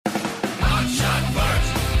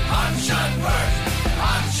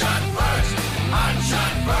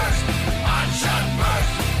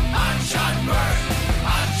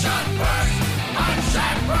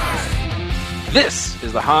This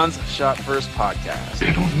is the Hans Shot First podcast.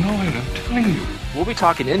 They don't know it, I'm telling you. We'll be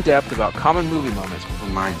talking in depth about common movie moments For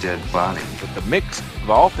my dead body. with the mix of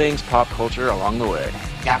all things pop culture along the way.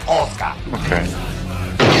 Okay.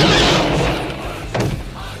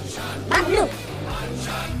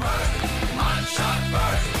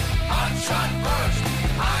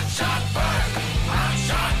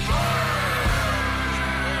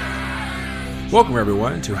 Welcome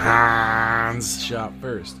everyone to Hans Shot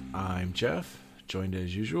First. I'm Jeff, joined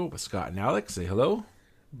as usual with Scott and Alex. Say hello.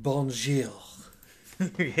 Bonjour.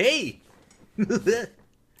 Hey!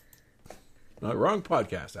 Wrong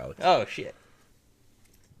podcast, Alex. Oh, shit.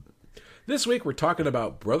 This week we're talking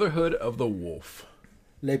about Brotherhood of the Wolf.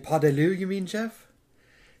 Les pas de loup, you mean, Jeff?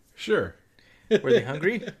 Sure. Were they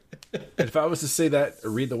hungry? If I was to say that,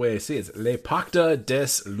 or read the way I see it, it's Les Pacta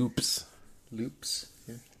des Loups. Loops.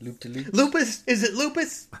 Yeah. Loop to loop. Lupus? Is it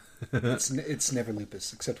lupus? It's never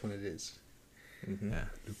lupus, except when it is. Yeah,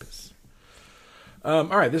 lupus. All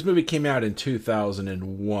right, this movie came out in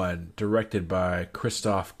 2001, directed by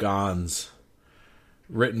Christoph Gans,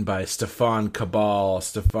 written by Stefan Cabal,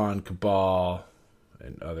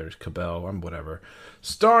 and others, Cabell, whatever.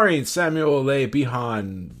 Starring Samuel Le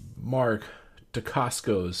Bihan, Mark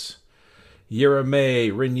Dacascos, Jeremy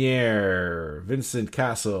Renier, Vincent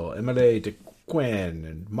Castle, Emily DeQuinn,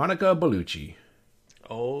 and Monica Bellucci.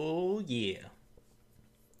 Oh, yeah.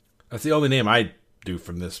 That's the only name I do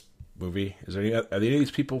from this movie. Is there any? Are there any of these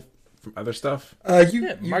people from other stuff?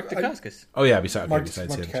 Mark Dacascos. Oh yeah, besides Mark him.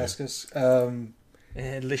 too. Dacascos.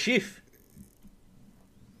 And Le Chiffre.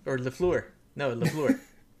 Or LeFleur. No, LeFleur.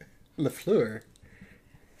 Lafleur.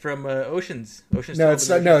 From Oceans. Oceans No, 12 it's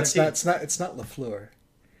and not. No, Oceans it's 13. not. It's not Lafleur.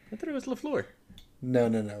 I thought it was LeFleur. No.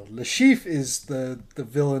 Le Chiffre is the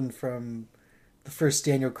villain from the first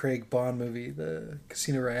Daniel Craig Bond movie, the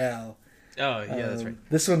Casino Royale. Oh, yeah, that's right.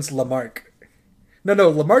 This one's Lamarck. No,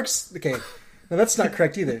 Lamarck's okay. No, that's not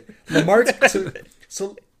correct either. Lamarck.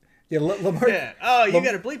 Lamarck. Yeah. Oh, you Lam-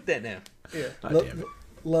 gotta bleep that now. Yeah. Damn it.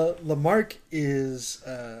 Lamarck is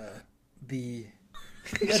the.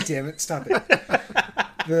 God damn it! Stop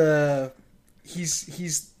it.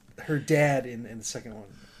 He's her dad in the second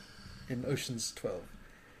one, in Ocean's 12.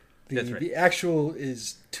 That's right. The actual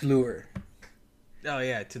is Toulour. Oh,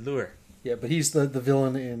 yeah, to lure. Yeah, but he's the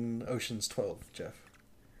villain in Ocean's 12. Jeff,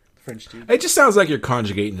 the French dude. It just sounds like you're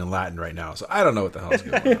conjugating in Latin right now, so I don't know what the hell's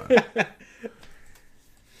going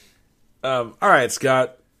on. All right,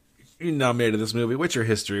 Scott, you nominated this movie. What's your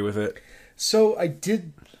history with it? So I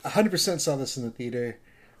did 100% saw this in the theater.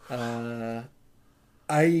 I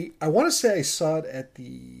want to say I saw it at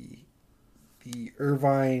the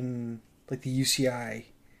Irvine, like the UCI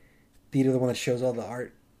theater, the one that shows all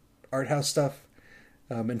the art house stuff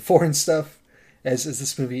and foreign stuff, as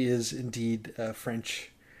this movie is indeed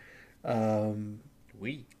French.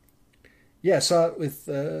 We. Yeah, saw it with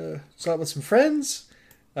some friends.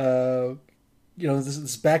 This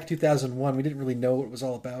is back 2001. We didn't really know what it was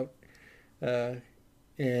all about. And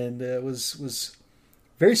was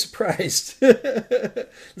very surprised.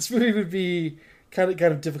 This movie would be kind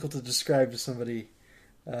of difficult to describe to somebody,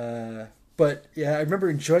 but yeah, I remember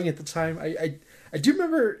enjoying it at the time. I do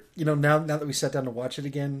remember, now that we sat down to watch it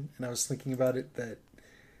again, and I was thinking about it, that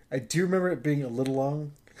I do remember it being a little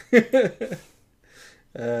long.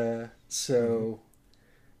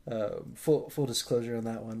 Full disclosure on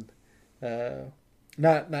that one.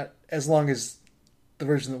 Not as long as the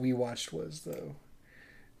version that we watched was, though.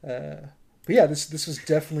 But yeah, this was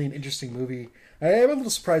definitely an interesting movie. I am a little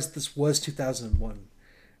surprised that this was 2001.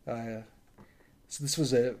 So this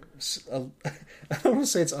was I don't want to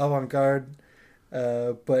say it's avant-garde,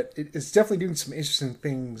 but it's definitely doing some interesting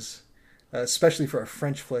things, especially for a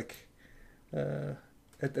French flick.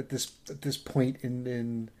 At this point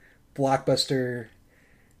in blockbuster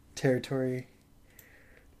territory.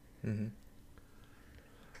 Mm-hmm.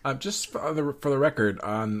 Just for the record,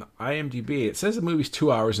 on IMDb, it says the movie's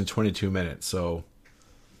 2 hours and 22 minutes. So,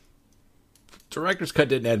 director's cut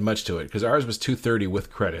didn't add much to it because ours was 2:30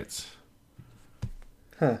 with credits.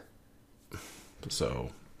 Huh.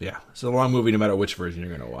 So, yeah, it's a long movie no matter which version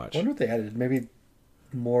you're going to watch. I wonder what they added. Maybe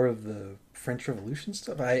more of the French Revolution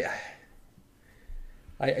stuff. I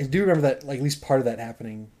do remember that, like, at least part of that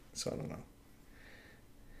happening. So I don't know.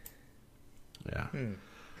 Yeah.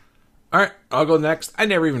 All right, I'll go next. I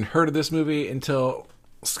never even heard of this movie until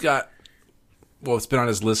Scott. Well, it's been on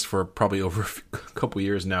his list for probably over a couple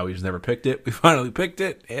years now. He's never picked it. We finally picked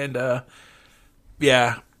it, and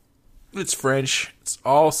yeah, it's French. It's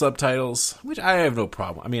all subtitles, which I have no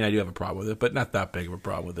problem. I mean, I do have a problem with it, but not that big of a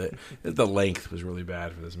problem with it. The length was really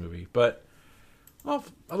bad for this movie, but a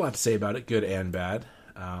lot to say about it, good and bad.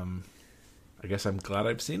 I guess I'm glad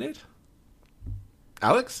I've seen it.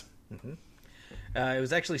 Alex? It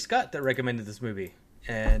was actually Scott that recommended this movie,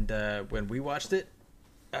 and when we watched it,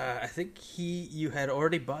 I think you had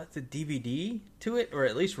already bought the DVD to it, or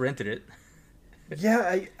at least rented it.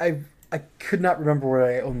 Yeah, I could not remember where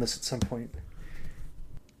I owned this at some point.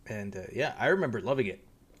 And yeah, I remember loving it.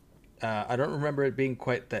 I don't remember it being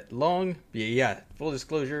quite that long. Yeah, full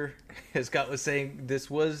disclosure, as Scott was saying, this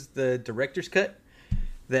was the director's cut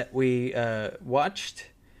that we watched.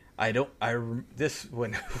 This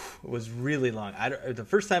one was really long. The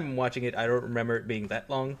first time I'm watching it, I don't remember it being that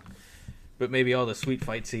long, but maybe all the sweet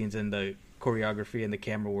fight scenes and the choreography and the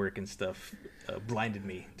camera work and stuff blinded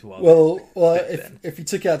me to all. Well, if you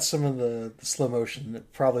took out some of the slow motion,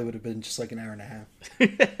 it probably would have been just like an hour and a half.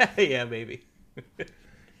 Yeah, maybe.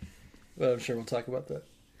 But I'm sure we'll talk about that.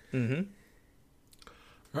 Mm-hmm.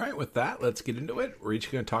 All right, with that, let's get into it. We're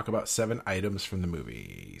each going to talk about 7 items from the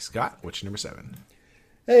movie. Scott, what's your number 7?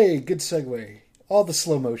 Hey, good segue. All the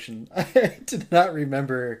slow motion. I did not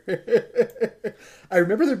remember. I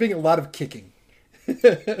remember there being a lot of kicking.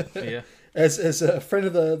 Yeah. As a friend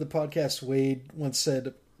of the podcast, Wade, once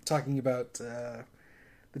said, talking about the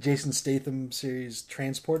Jason Statham series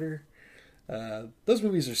Transporter, those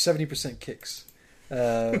movies are 70% kicks.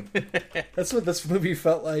 That's what this movie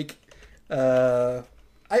felt like. I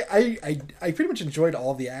pretty much enjoyed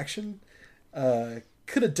all the action.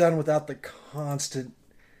 Could have done without the constant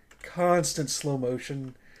slow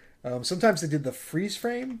motion. Sometimes they did the freeze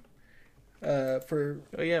frame for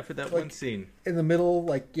that one scene in the middle,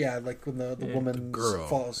 like when the woman girl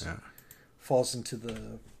falls into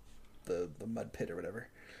the mud pit or whatever.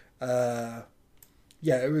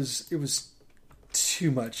 It was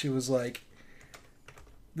too much. It was like,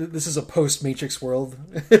 this is a post Matrix world,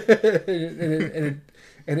 and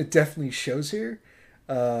it definitely shows here,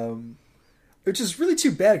 which is really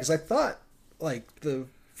too bad, because I thought, like,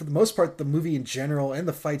 for the most part, the movie in general and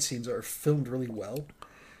the fight scenes are filmed really well.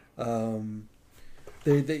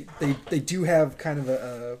 They do have kind of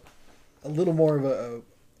a little more of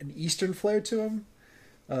an Eastern flair to them,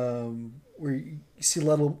 where you see a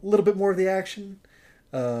little bit more of the action.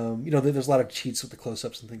 There's a lot of cheats with the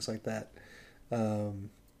close-ups and things like that.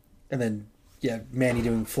 And then, Manny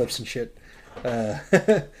doing flips and shit.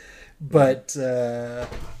 But there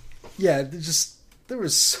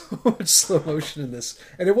was so much slow motion in this,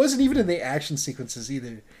 and it wasn't even in the action sequences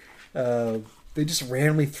either. They just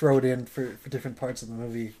randomly throw it in for different parts of the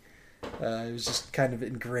movie. It was just kind of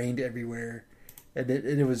ingrained everywhere, and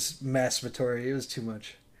it was masturbatory. It was too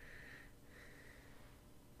much.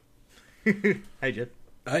 Hi, Jed.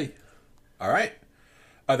 Hi. All right.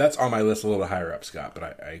 That's on my list a little higher up, Scott,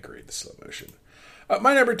 but I agree, the slow motion.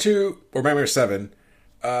 My number 2, or my number 7,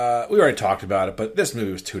 we already talked about it, but this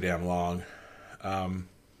movie was too damn long.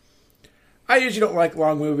 I usually don't like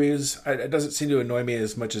long movies. It doesn't seem to annoy me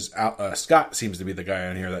as much as Scott seems to be the guy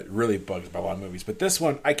on here that really bugs by long movies. But this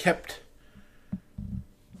one, I kept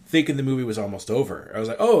thinking the movie was almost over. I was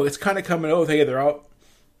like, oh, it's kind of coming over. Hey, they're out.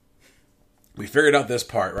 We figured out this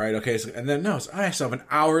part, right? Okay, and then no, I still have an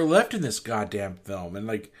hour left in this goddamn film, and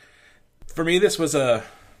like, for me, this was a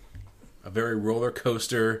very roller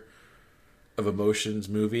coaster of emotions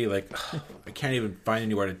movie. Like, I can't even find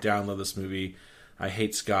anywhere to download this movie. I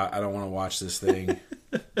hate Scott. I don't want to watch this thing.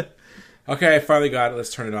 Okay, I finally got it.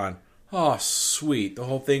 Let's turn it on. Oh, sweet! The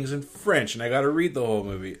whole thing's in French, and I got to read the whole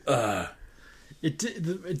movie. Ugh.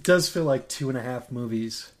 It does feel like 2.5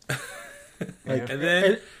 movies. And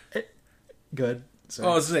then. Good. Sorry.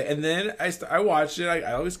 Oh, I was gonna say, and then I watched it.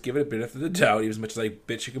 I always give it a benefit of the doubt, even as much as I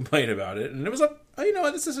bitch and complain about it. And it was like, oh, you know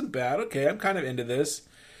what? This isn't bad. Okay, I'm kind of into this.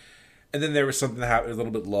 And then there was something that happened, a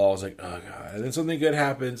little bit lull. I was like, oh, God. And then something good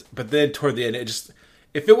happens. But then toward the end,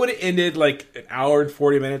 if it would have ended like an hour and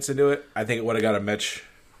 40 minutes into it, I think it would have got a much,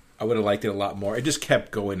 I would have liked it a lot more. It just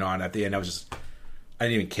kept going on. At the end, I didn't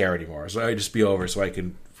even care anymore. So I'd just be over so I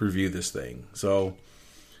can review this thing. So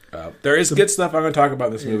there is good stuff I'm going to talk about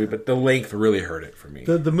in this movie, but the length really hurt it for me.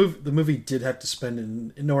 The movie did have to spend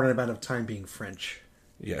an inordinate amount of time being French.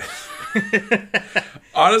 Yeah.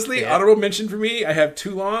 Honestly, honorable mention for me, I have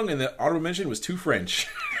too long, and the honorable mention was too French.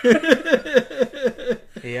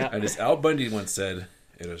 Yeah. And as Al Bundy once said,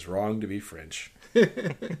 it is wrong to be French.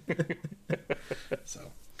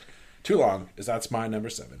 So, too long, that's my number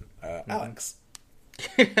 7. Alex.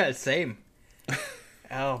 Same.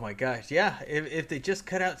 Oh my gosh, yeah. If they just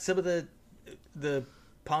cut out some of the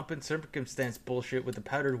pomp and circumstance bullshit with the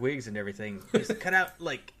powdered wigs and everything, just cut out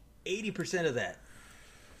like 80% of that.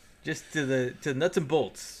 Just to the nuts and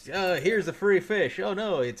bolts. Here's a furry fish. Oh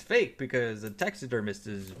no, it's fake because the taxidermist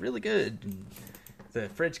is really good. And the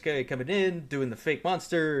French guy coming in, doing the fake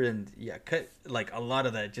monster, and cut like a lot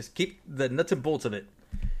of that. Just keep the nuts and bolts of it,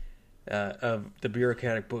 of the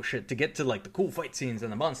bureaucratic bullshit to get to like the cool fight scenes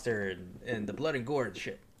and the monster and the blood and gore and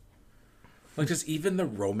shit. Like, does even the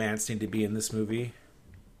romance need to be in this movie?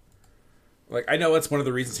 Like, I know it's one of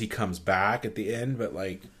the reasons he comes back at the end, but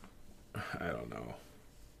like, I don't know.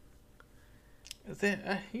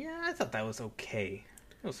 I thought that was okay.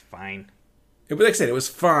 It was fine. But like I said, it was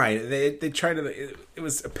fine. They tried to. It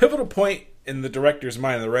was a pivotal point in the director's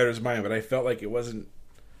mind, the writer's mind, but I felt like it wasn't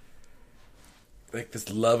like this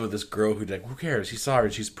love of this girl who, like, who cares? He saw her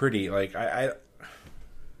and she's pretty. Like, I don't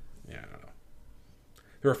know.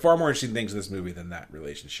 There were far more interesting things in this movie than that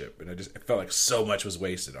relationship, and it felt like so much was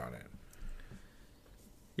wasted on it.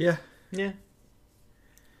 Yeah. Yeah.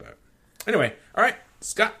 But anyway, all right,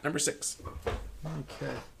 Scott, number 6.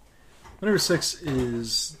 Okay. Number 6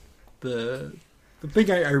 is the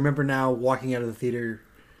thing I remember now walking out of the theater.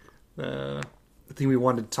 The thing we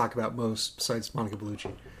wanted to talk about most, besides Monica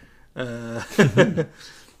Bellucci,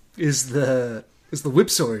 is the whip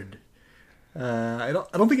sword. I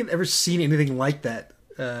don't think I'd ever seen anything like that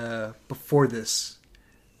before this.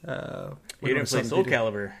 You didn't play Soul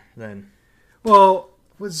Calibur then? Well,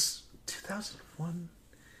 it was 2001.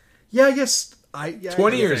 Yeah, I guess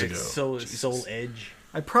 20 years ago. Soul Edge.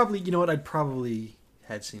 I'd probably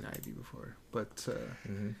had seen Ivy before, but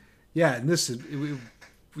yeah, and this it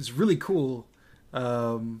was really cool.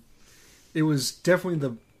 It was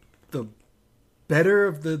definitely the better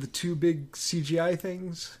of the two big CGI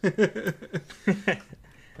things.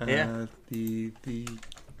 Yeah, the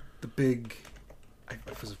big.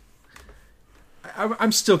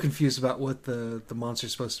 I'm still confused about what the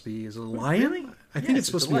monster's supposed to be. Is it a lion? Really? I think it's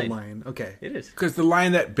supposed to be a lion. Okay, it is. Because the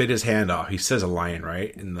lion that bit his hand off, he says a lion,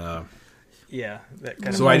 right? In the that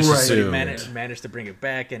kind so I just assumed managed to bring it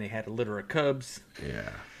back, and he had a litter of cubs. Yeah,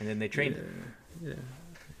 and then they trained it.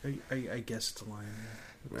 Yeah, I guess it's a lion.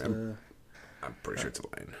 But, I'm pretty sure it's a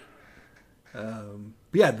lion.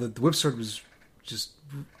 But yeah, the whip sword was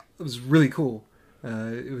really cool.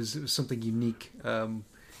 It was something unique.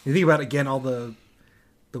 You think about, again, all the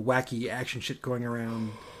wacky action shit going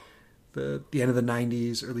around the end of the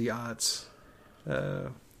 90s, early aughts.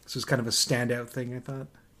 This was kind of a standout thing, I thought.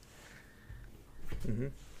 Mm-hmm.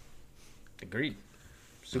 Agreed.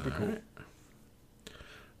 Super cool.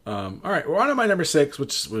 All right, we're on to my number 6,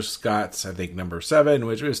 which was Scott's, I think, number 7,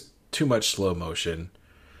 which was too much slow motion.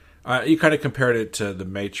 You kind of compared it to The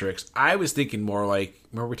Matrix. I was thinking more like,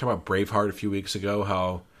 remember we talked about Braveheart a few weeks ago,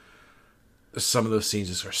 how some of those scenes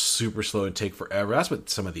just are super slow and take forever. That's what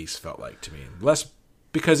some of these felt like to me. Less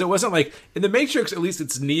because it wasn't like in The Matrix, at least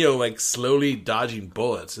it's Neo like slowly dodging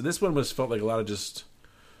bullets, and this one felt like a lot of just.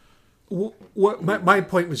 What my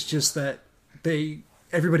point was just that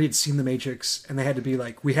everybody had seen The Matrix and they had to be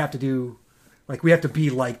like, we have to be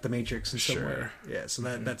like The Matrix in some way. Yeah, so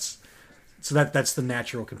that's the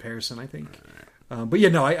natural comparison, I think. But yeah,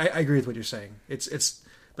 no, I agree with what you're saying. It's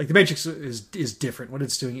like The Matrix is different. What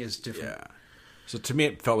it's doing is different. Yeah. So to me,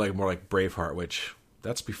 it felt like more like Braveheart, which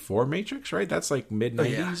that's before Matrix, right? That's like mid 90s.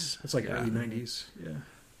 Yeah. It's like early 90s. Yeah.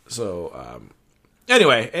 So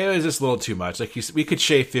anyway, it was just a little too much. Like we could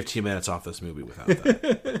shave 15 minutes off this movie without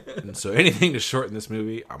that. And so anything to shorten this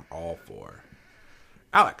movie, I'm all for.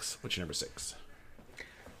 Alex, what's your number 6?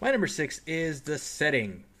 My number 6 is the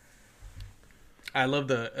setting. I love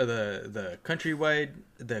the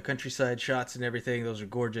countryside shots and everything. Those are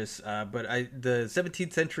gorgeous. But the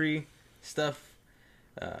 17th century stuff.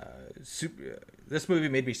 This movie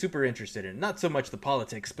made me super interested in not so much the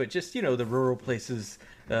politics, but just the rural places,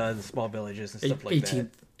 the small villages and stuff like that.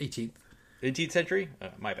 18th century.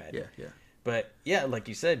 My bad. Yeah. But yeah, like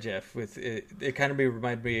you said, Jeff, with it kind of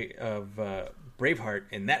reminded me of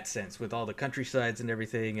Braveheart in that sense, with all the countrysides and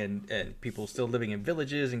everything, and people still living in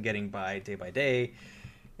villages and getting by day,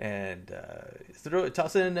 and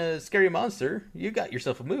toss in a scary monster, you got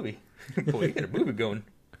yourself a movie. Boy, you got a movie going.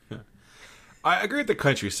 I agree with the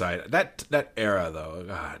countryside. That era, though,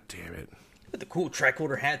 god damn it. With the cool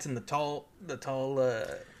tricorder hats and the tall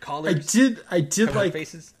collars. I did like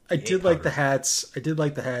faces. I did like the hats. I did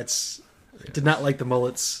like the hats. Yes. I did not like the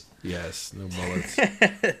mullets. Yes, no mullets.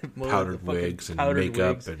 Powdered wigs and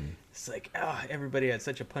makeup wigs. And it's like, everybody had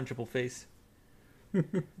such a punchable face.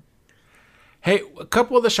 Hey, a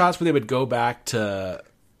couple of the shots where they would go back to,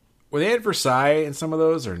 were they at Versailles in some of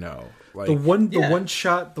those or no? Like the one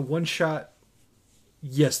shot.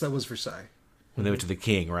 Yes, that was Versailles. When they went to the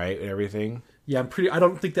king, right, and everything. Yeah, I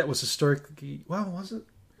don't think that was historically. Well, was it?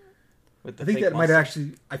 I think that might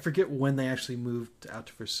actually. I forget when they actually moved out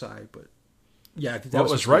to Versailles, but yeah, I think that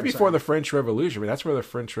was right before the French Revolution. I mean, that's where the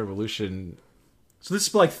French Revolution So this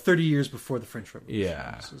is like 30 years before the French Revolution.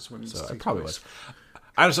 Yeah, This is when so takes it probably place.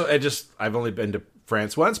 was. I've only been to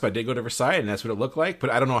France once, but I did go to Versailles, and that's what it looked like. But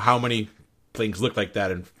I don't know how many things look like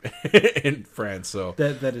that in in France. So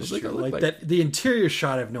That is Like, true. it looked Like like- that, the interior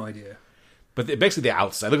shot, I have no idea. but basically the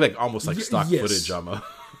outside looked like almost like stock Yes. footage almost.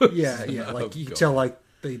 Yeah, yeah. Like you could tell, like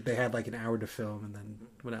they had like an hour to film and then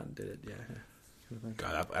went out and did it. Yeah.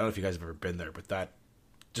 God, I don't know if you guys have ever been there, but that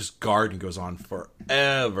just garden goes on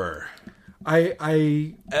forever,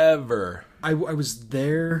 I ever. was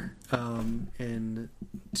there, and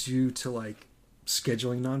due to like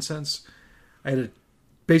scheduling nonsense, I had to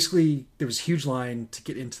basically there was a huge line to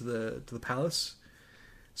get into the palace.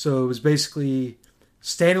 So it was basically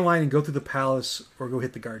stand in line and go through the palace or go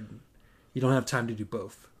hit the garden. You don't have time to do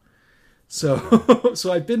both. So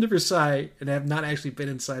so I've been to Versailles and I have not actually been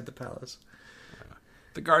inside the palace.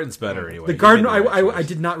 The garden's better anyway. The You garden, made the right I choice.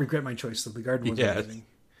 did not regret my choice though. The garden was Yes. amazing.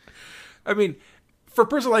 I mean, for a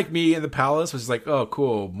person like me in the palace, was like, oh,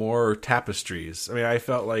 cool, more tapestries. I mean, I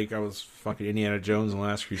felt like I was fucking Indiana Jones in the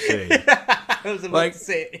Last Crusade. I was about Like- to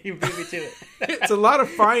say it. You beat me to it. It's a lot of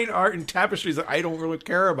fine art and tapestries that I don't really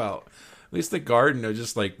care about. At least the garden, are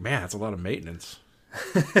just like, man, it's a lot of maintenance.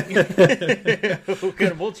 What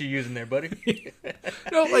kind of mulch you using there, buddy?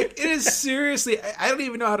 No, like it is seriously. I don't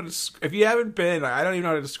even know how to. If you haven't been, I don't even know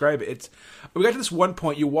how to describe it. It's. We got to this one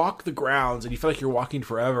point. You walk the grounds and you feel like you're walking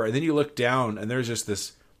forever, and then you look down and there's just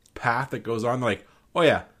this path that goes on. Like, oh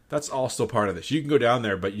yeah, that's all still part of this. You can go down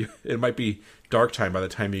there, but it might be dark time by the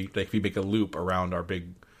time you like if you make a loop around our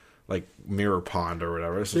big like mirror pond or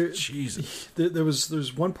whatever. It's like, Jesus.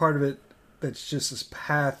 There's one part of it that's just this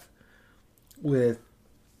path with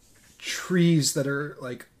trees that are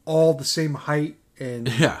like all the same height and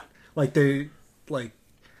Yeah. like they like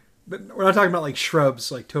but we're not talking about like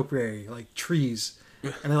shrubs like topiary, like trees,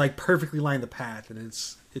 and they like perfectly line the path, and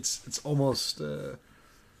it's almost kind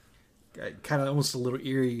of almost a little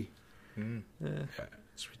eerie. Yeah,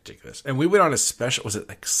 it's ridiculous. And we went on a special. Was it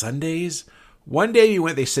like Sundays? One day you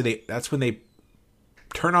went. They said that's when they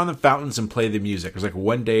turn on the fountains and play the music. It was like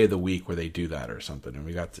one day of the week where they do that or something, and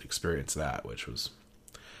we got to experience that, which was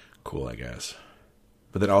cool, I guess.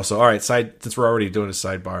 But then also, all right, since we're already doing a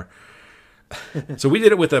sidebar, so we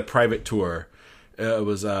did it with a private tour. It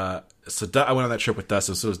was I went on that trip with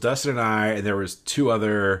Dustin. So it was Dustin and I, and there was two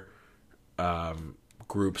other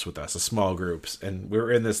groups with us, small groups, and we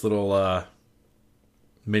were in this little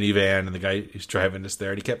minivan, and the guy who's driving us there,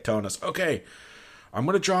 and he kept telling us, "Okay, I'm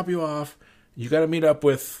going to drop you off. You got to meet up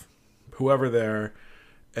with whoever there,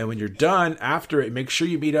 and when you're done after it, make sure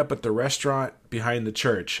you meet up at the restaurant behind the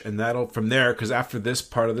church, and that'll from there. Because after this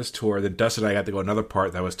part of this tour, then Dustin and I got to go another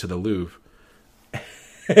part that was to the Louvre,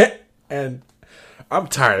 and." I'm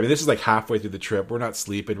tired. I mean, this is like halfway through the trip. We're not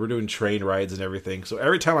sleeping. We're doing train rides and everything. So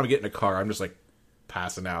every time I'm getting a car, I'm just like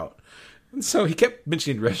passing out. And so he kept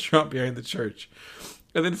mentioning restaurant behind the church.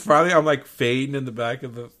 And then finally I'm like fading in the back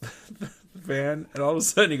of the van. And all of a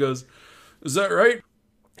sudden he goes, "Is that right?"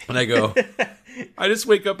 And I go, I just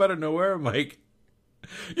wake up out of nowhere. I'm like,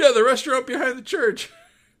 "Yeah, the restaurant behind the church."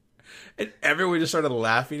 And everyone just started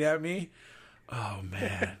laughing at me. Oh,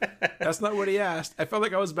 man. That's not what he asked. I felt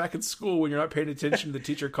like I was back in school when you're not paying attention. The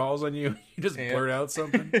teacher calls on you. You just blurt out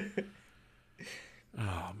something.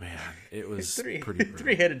 Oh, man. It was pretty brutal.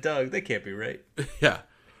 Three-headed dog. They can't be right. Yeah.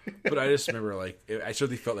 But I just remember, like, I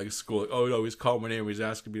certainly felt like school. Like, oh, no, he's calling my name. He's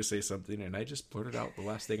asking me to say something. And I just blurted out the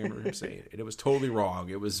last thing I remember him saying. And it was totally wrong.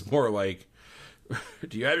 It was more like,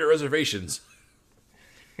 "Do you have your reservations?"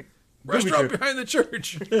 "Restaurant behind the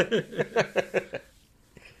church."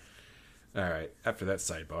 All right. After that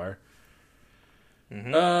sidebar,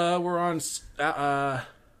 we're on Scott's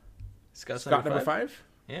Scott number 5.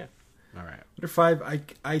 Yeah. All right. Number 5,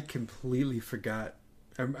 I completely forgot.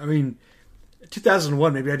 I mean,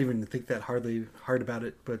 2001. Maybe I didn't even think that hard about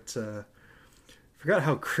it, but forgot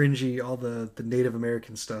how cringy all the Native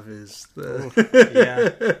American stuff is. Yeah.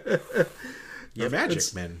 The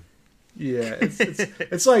magic, man. Yeah,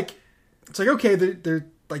 it's like okay, they're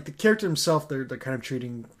like the character himself. They're kind of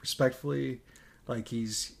treating respectfully. Like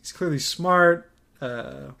he's clearly smart.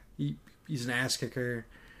 He's an ass kicker.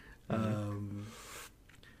 You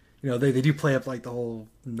know, they do play up like the whole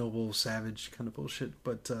noble savage kind of bullshit.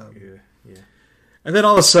 But Yeah. and then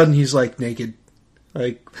all of a sudden he's like naked,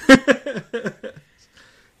 like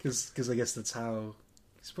because I guess that's how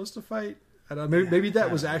he's supposed to fight. I don't know. Maybe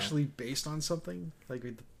that was actually based on something like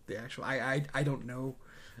the actual. I don't know.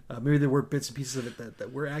 Maybe there were bits and pieces of it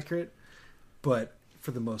that were accurate, but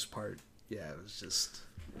for the most part, yeah, it was just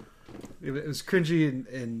it was cringy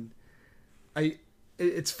and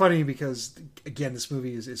it's funny because again this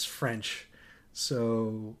movie is French,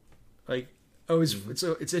 so like always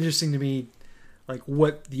it's interesting to me, like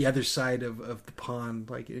what the other side of the pond,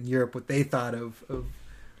 like in Europe, what they thought of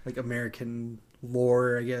like American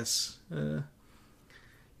lore, I guess.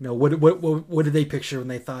 What did they picture when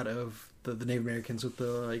they thought of the Native Americans with the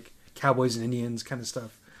like cowboys and Indians kind of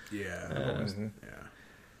stuff? Yeah.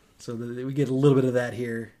 So we get a little bit of that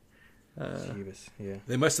here. Yeah.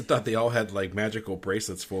 They must have thought they all had like magical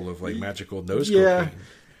bracelets full of like magical nose Yeah. cocaine.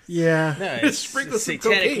 Yeah. No, it's Sprinkle some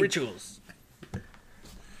satanic cocaine. rituals.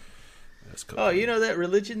 That's Oh, you know that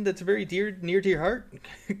religion that's very near to your heart?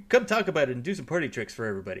 Come talk about it and do some party tricks for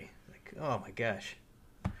everybody. Like, oh my gosh,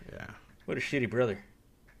 Yeah. what a shitty brother.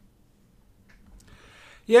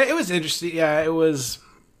 Yeah, it was interesting. Yeah, it was.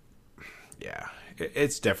 Yeah,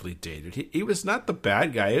 it's definitely dated. He was not the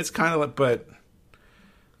bad guy. It's kind of like, but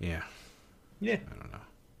yeah, Yeah, I don't know.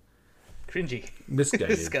 cringy.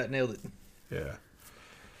 Misguided. Scott nailed it. Yeah.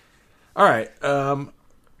 All right.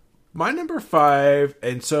 My number 5,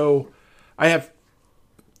 and so I have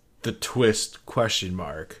the twist question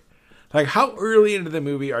mark. Like, how early into the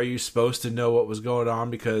movie are you supposed to know what was going on?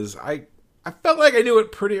 Because I felt like I knew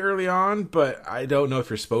it pretty early on, but I don't know if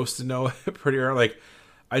you're supposed to know it pretty early. Like,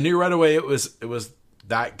 I knew right away it was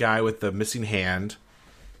that guy with the missing hand.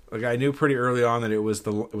 Like, I knew pretty early on that it was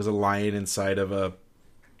a lion inside of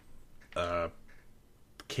a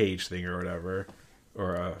cage thing or whatever,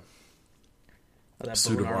 or a That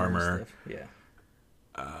suit bone of armor. stuff. Yeah.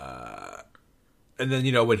 And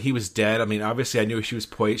then, when he was dead, I mean, obviously I knew she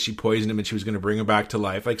poisoned him and she was going to bring him back to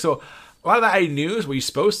life. Like, so a lot of that I knew. Were you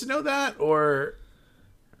supposed to know that? Or,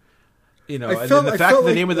 and then the fact that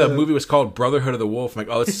the name of the movie was called Brotherhood of the Wolf, I'm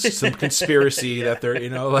like, oh, it's some conspiracy that they're,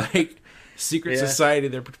 like secret society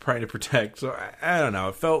they're trying to protect. So I don't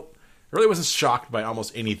know. I really wasn't shocked by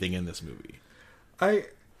almost anything in this movie. I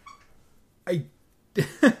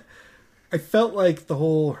I felt like the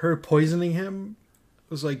whole her poisoning him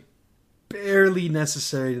was like barely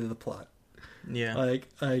necessary to the plot. Yeah. Like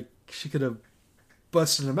she could have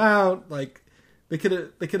busted him out. Like they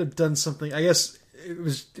could have done something. I guess it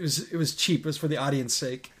was cheap. It was for the audience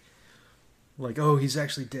sake. Like, oh, he's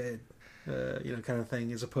actually dead, kind of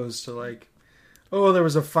thing, as opposed to like, oh, there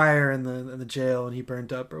was a fire in the jail and he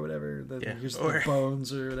burnt up or whatever. Here's the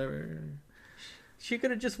bones or whatever. She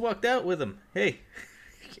could have just walked out with him. Hey,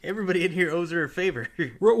 everybody in here owes her a favor.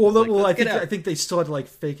 I think they still had to like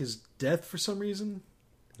fake his death for some reason.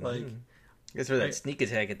 Like, Guess for that sneak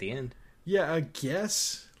attack at the end. Yeah, I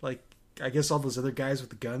guess. Like, I guess all those other guys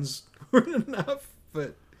with the guns weren't enough.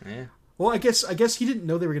 But Yeah. well, I guess he didn't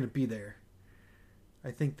know they were going to be there.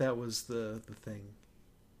 I think that was the thing.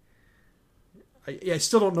 I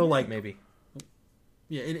still don't know. Like, Maybe.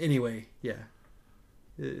 yeah. Anyway, yeah.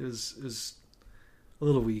 It was a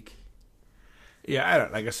little weak. Yeah, I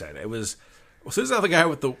don't. Like I said, it was. Well, so this is the guy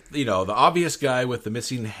with the obvious guy with the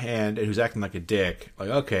missing hand and who's acting like a dick. Like,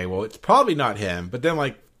 okay, well, it's probably not him. But then,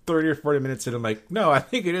 like 30 or 40 minutes in, I'm like, no, I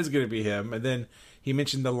think it is going to be him. And then he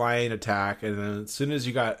mentioned the lion attack, and then as soon as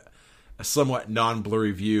you got a somewhat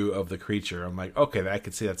non-blurry view of the creature, I'm like, okay, I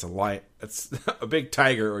can see that's a lion. That's a big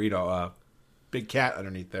tiger, or a big cat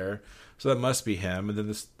underneath there. So that must be him. And then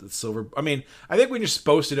the silver. I mean, I think when you're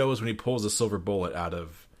supposed to know is when he pulls the silver bullet out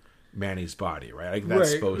of Manny's body, right? Like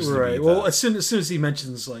that's supposed to be. Well, as soon as he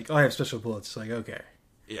mentions like, "Oh, I have special bullets," it's like, okay,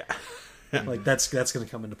 yeah, like that's going to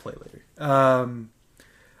come into play later.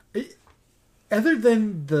 Other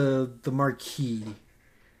than the marquee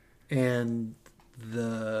and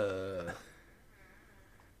the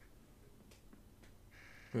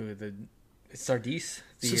Sardis.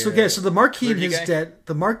 So the marquee and his guy? dad,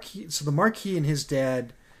 the marquee and his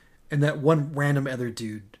dad, and that one random other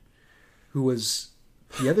dude, who was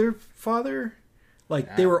the other father,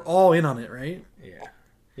 like they were all in on it, right? Yeah.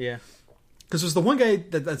 Yeah. Because there's the one guy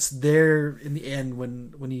that's there in the end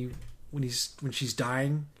when she's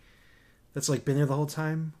dying, that's like been there the whole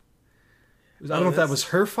time. I don't know if that was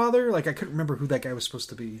her father. Like I couldn't remember who that guy was supposed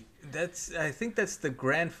to be. I think that's the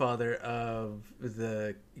grandfather of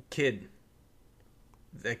the kid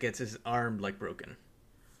that gets his arm like broken.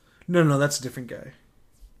 No, that's a different guy.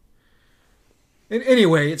 And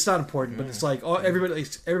anyway, it's not important, but it's like everybody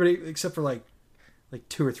except for like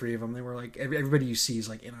 2 or 3 of them. They were like everybody you see is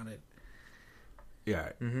like in on it. yeah.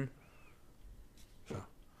 Mm-hmm. So,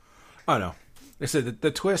 I don't know. They said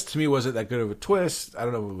the twist to me wasn't that good of a twist. I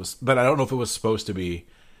don't know if it was, but I don't know if it was supposed to be,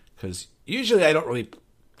 because usually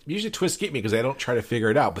twists get me because I don't try to figure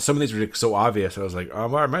it out. But some of these were so obvious. I was like,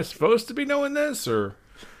 am I supposed to be knowing this? Or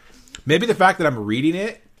maybe the fact that I'm reading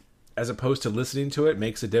it as opposed to listening to it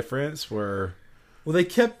makes a difference. Where they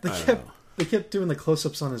kept doing the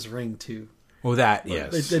close-ups on his ring too. Well, that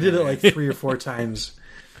yes, They did it like 3 or 4 times.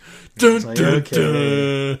 Dun, like, dun, okay.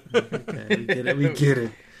 dun. Okay, we get it. We get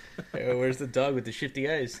it. Where's the dog with the shifty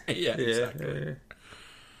eyes? Yeah, exactly. Yeah.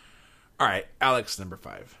 All right, Alex, number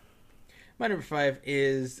 5. My number 5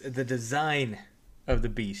 is the design of the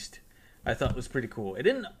beast. I thought was pretty cool. It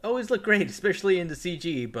didn't always look great, especially in the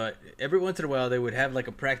CG, but every once in a while they would have like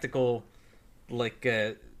a practical, like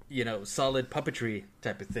solid puppetry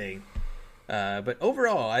type of thing. But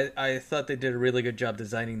overall, I thought they did a really good job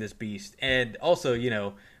designing this beast. And also,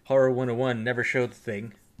 Horror 101 never showed the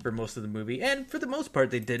thing for most of the movie, and for the most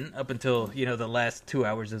part they didn't up until the last 2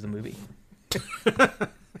 hours of the movie.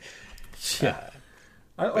 Yeah.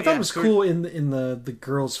 I thought it was cool in the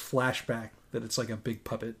girl's flashback that it's like a big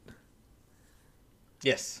puppet.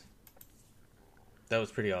 Yes, that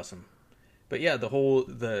was pretty awesome. But yeah, the whole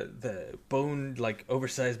the bone, like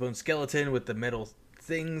oversized bone skeleton with the metal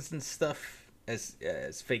things and stuff as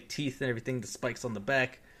fake teeth and everything, the spikes on the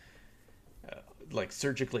back, like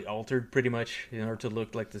surgically altered pretty much in order to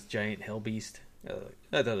look like this giant hell beast. I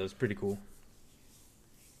thought that was pretty cool.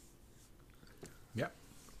 Yeah.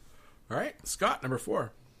 All right, Scott, number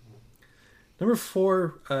 4. Number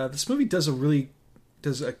 4, this movie does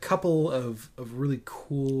a couple of really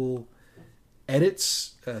cool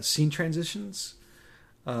edits, scene transitions.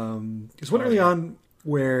 There's one early on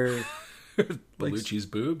where Bellucci's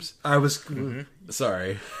boobs. I was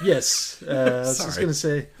Sorry. yes. I was just gonna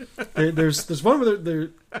say there's one where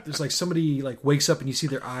there's like somebody like wakes up and you see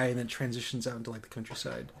their eye and then transitions out into like the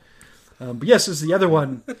countryside. But yes, there's the other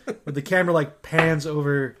one where the camera like pans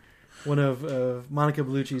over one of Monica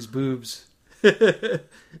Bellucci's boobs.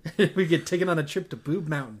 We get taken on a trip to Boob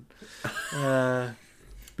Mountain. But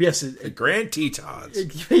yes, The Grand Tetons.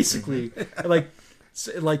 it basically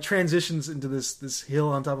it like transitions into this hill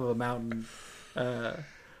on top of a mountain. I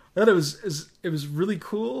thought it was really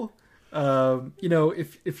cool.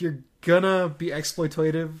 If you're gonna be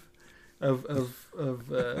exploitative of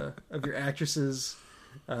your actresses,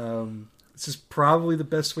 this is probably the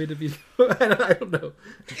best way to be. I don't know.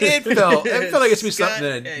 It felt like it's be something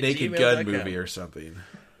in a Naked Gun gmail.com. movie or something.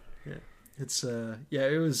 It's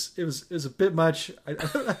it was a bit much. I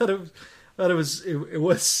thought it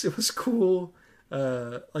was cool.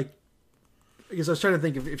 I guess I was trying to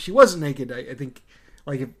think if she wasn't naked, I think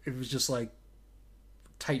like if it was just like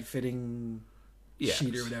tight fitting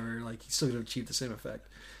sheet or whatever, like he still could have achieved the same effect.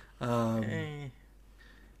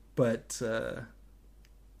 But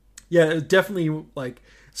it definitely like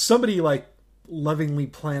somebody like lovingly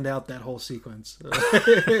planned out that whole sequence.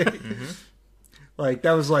 Like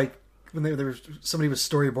that was like when somebody was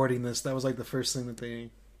storyboarding this. That was like the first thing that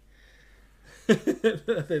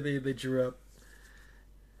they drew up.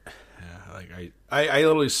 Yeah, like I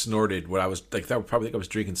literally snorted when I was like that. Would probably think I was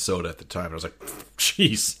drinking soda at the time. I was like,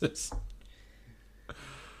 Jesus.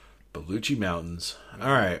 Bellucci Mountains. All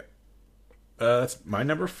right, that's my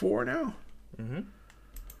number 4 now. Mm-hmm.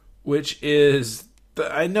 Which is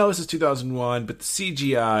I know this is 2001, but the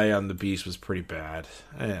CGI on the beast was pretty bad.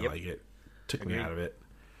 I didn't like it. Took me out of it.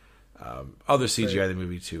 Other CGI in the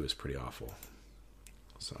movie too is pretty awful.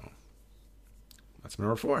 So that's my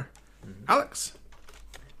number 4. Alex.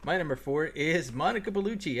 My number 4 is Monica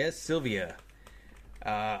Bellucci as Sylvia.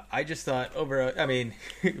 I just thought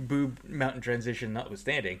Boob Mountain transition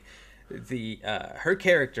notwithstanding, her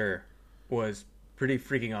character was pretty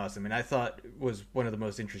freaking awesome, and I thought was one of the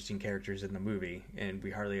most interesting characters in the movie, and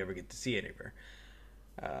we hardly ever get to see any of her.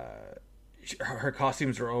 Her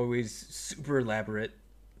costumes were always super elaborate.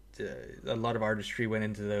 A lot of artistry went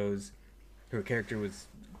into those. Her character was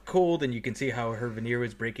cold, and you can see how her veneer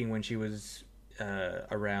was breaking when she was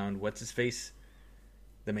around what's his face,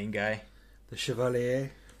 the main guy, The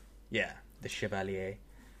Chevalier. Yeah, the Chevalier.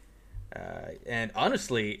 And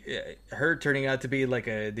honestly, her turning out to be like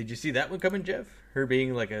did you see that one coming, Jeff? Her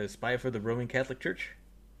being like a spy for the Roman Catholic Church?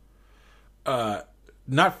 Well,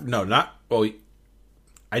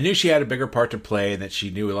 I knew she had a bigger part to play and that she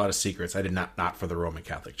knew a lot of secrets. I did not for the Roman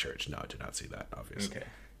Catholic Church. No, I did not see that, obviously. Okay.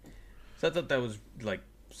 So I thought that was like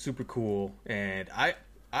super cool, and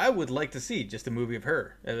I would like to see just a movie of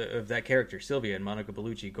her, of that character, Sylvia and Monica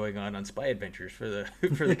Bellucci, going on spy adventures for the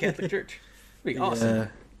Catholic Church. It'd be awesome.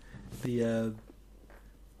 The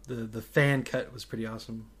fan cut was pretty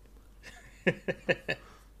awesome. It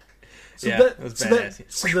was badass.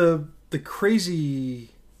 So the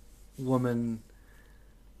crazy woman,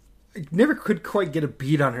 I never could quite get a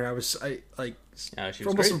beat on her. She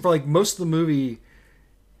was crazy. For like most of the movie,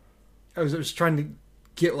 I was trying to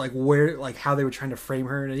get like where, like how they were trying to frame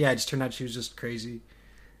her, and it just turned out she was just crazy.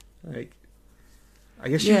 Like, I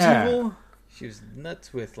guess she was evil. She was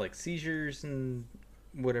nuts with like seizures and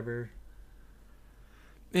whatever.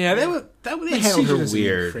 Yeah, they Like, handled CJ her doesn't get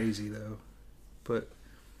weird. crazy though. But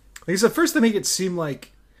like I said, first they make it seem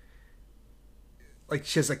like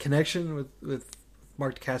she has a connection with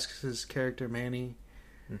Mark Dacascos' character Manny,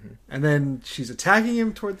 and then she's attacking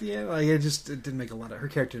him toward the end. Like it didn't make her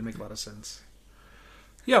character didn't make a lot of sense.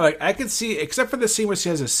 Yeah, like I could see, except for the scene where she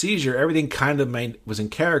has a seizure, everything kind of was in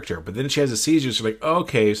character. But then she has a seizure, so like,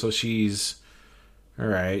 okay, so she's all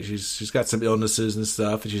right. She's got some illnesses and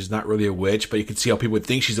stuff, and she's not really a witch. But you can see how people would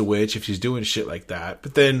think she's a witch if she's doing shit like that.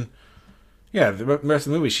 But then, yeah, the rest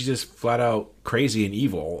of the movie, she's just flat out crazy and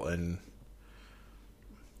evil, and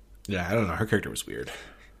yeah, I don't know. Her character was weird.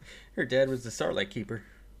 Her dad was the Starlight Keeper.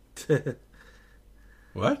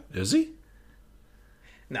 What is he?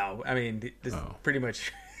 No, I mean this pretty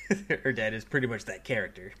much. Her dad is pretty much that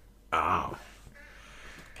character. Oh,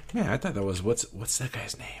 yeah, I thought that was what's that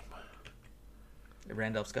guy's name?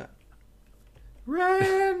 Randolph Scott.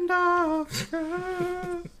 Randolph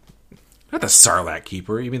Scott. Not the Sarlacc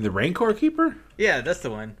Keeper. You mean the Rancor Keeper? Yeah, that's the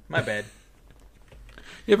one. My bad.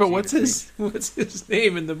 Yeah, but what's his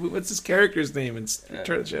name in the what's his character's name in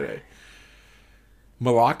Return of the Jedi?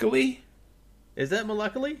 Malakali? Is that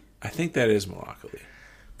Malakali? I think that is Malakali.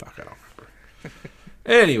 Fuck, I don't remember.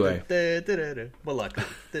 Anyway,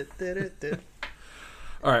 Malakali.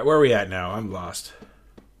 all right, where are we at now? I'm lost.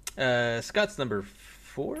 Scott's number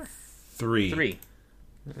 4? 3. 3.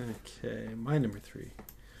 Okay, my number 3.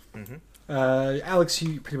 Alex,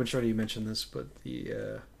 you pretty much already mentioned this, but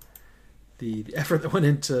the effort that went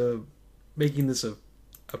into making this a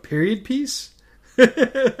period piece. I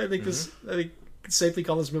think I could safely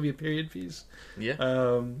call this movie a period piece.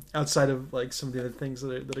 Yeah. Outside of like some of the other things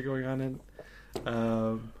that are going on in.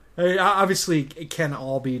 I mean, obviously, it can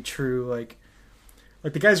all be true. Like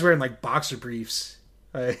the guy's wearing like boxer briefs.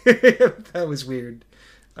 That was weird.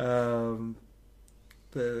 But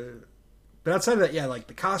outside of that, yeah, like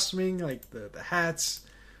the costuming, like the hats.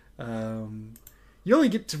 You only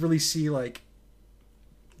get to really see like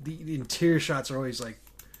the interior shots are always like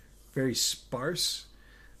very sparse,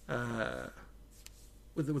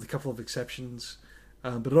 with a couple of exceptions,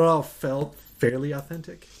 but it all felt fairly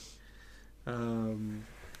authentic. So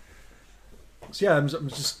yeah, I'm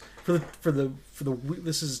just for the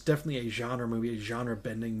this is definitely a genre movie, a genre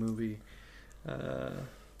bending movie.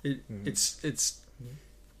 It's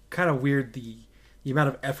kind of weird the amount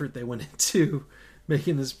of effort they went into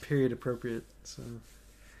making this period appropriate. So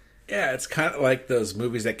Yeah, it's kind of like those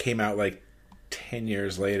movies that came out like 10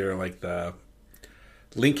 years later, like the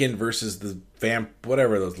Lincoln versus the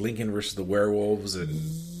whatever, those Lincoln versus the werewolves, and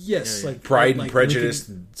yes, like Pride like and Prejudice,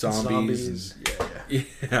 Lincoln and zombies.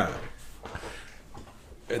 Yeah.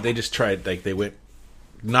 They just tried, like, they went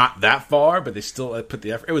not that far, but they still put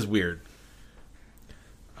the effort. It was weird.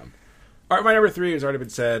 All right, my number 3 has already been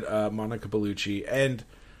said, Monica Bellucci, and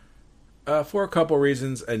for a couple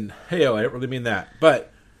reasons, and hey, I don't really mean that,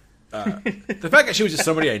 but the fact that she was just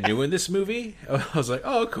somebody I knew in this movie, I was like,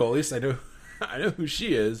 oh, cool, at least I know who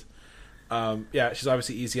she is. Yeah, she's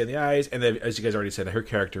obviously easy on the eyes, and then, as you guys already said, her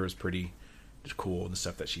character was pretty cool and the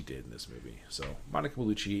stuff that she did in this movie. So, Monica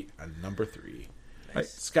Bellucci at number 3.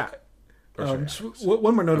 Nice. Scott.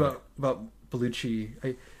 One more note about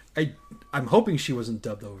Bellucci. I'm hoping she wasn't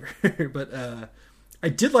dubbed over, but I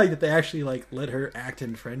did like that they actually like let her act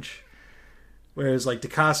in French, whereas like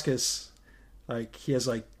Dacascos, like he has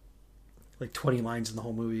like 20 lines in the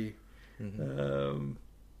whole movie. Mm-hmm.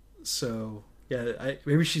 So yeah,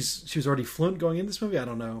 maybe she was already fluent going in this movie. I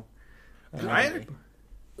don't know. I had a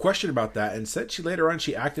question about that, and said later on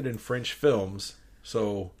she acted in French films.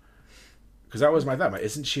 So, because that was my thought.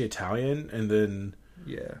 Isn't she Italian? And then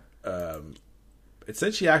yeah, it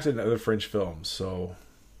said she acted in other French films. So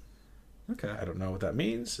okay, I don't know what that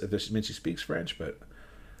means. If this means she speaks French, but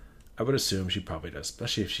I would assume she probably does.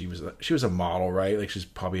 Especially if she was a model, right? Like she's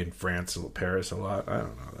probably in France, Paris a lot. I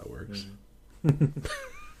don't know how that works. Mm-hmm.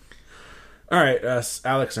 All right,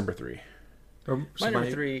 Alex, number 3. My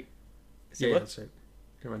number 3. Yeah, that's right.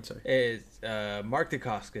 Come on, sorry. Is Mark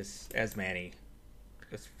Dacascos as Manny.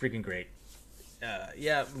 It's freaking great.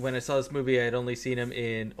 Yeah, when I saw this movie, I had only seen him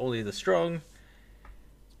in Only the Strong,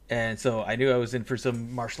 and so I knew I was in for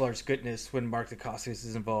some martial arts goodness when Mark Dacascos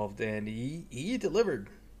is involved, and he delivered.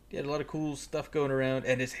 He had a lot of cool stuff going around,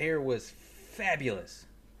 and his hair was fabulous.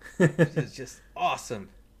 It was just awesome.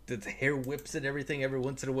 The hair whips and everything every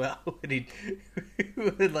once in a while. And he,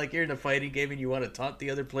 like you're in a fighting game and you want to taunt the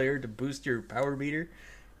other player to boost your power meter.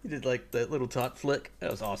 He did like that little taunt flick.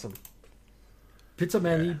 That was awesome. Pizza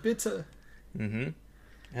Manny, pizza. Mm-hmm.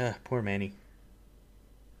 Poor Manny.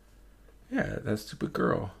 Yeah, that stupid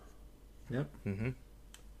girl. Yep. Mm-hmm.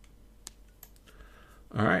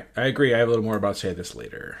 All right, I agree. I have a little more about say this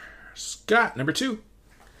later. Scott, number 2.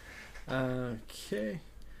 Okay.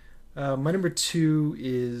 My number 2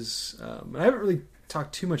 is I haven't really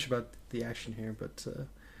talked too much about the action here, but I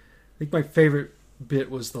think my favorite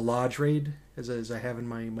bit was the lodge raid, as I have in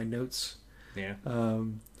my notes. Yeah.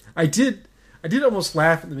 I did almost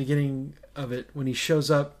laugh at the beginning of it when he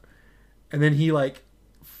shows up, and then he like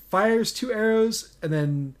fires 2 arrows and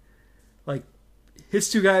then like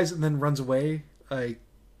hits 2 guys and then runs away. I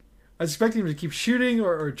was expecting him to keep shooting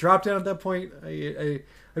or drop down at that point. I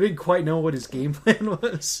didn't quite know what his game plan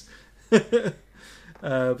was. But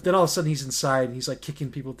then all of a sudden he's inside and he's like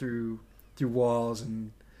kicking people through walls,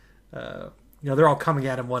 and they're all coming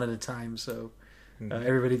at him one at a time. So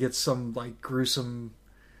everybody gets some like gruesome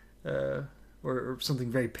or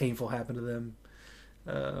something very painful happen to them.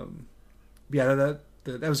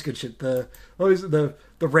 That was good shit. The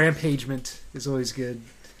rampagement is always good.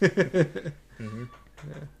 Mm-hmm.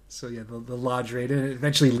 So yeah, the lodge raid, and it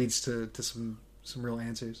eventually leads to some real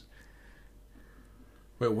answers.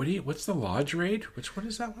 Wait, what's the lodge raid? Which one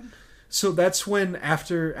is that one? So that's when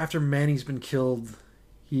after Manny's been killed,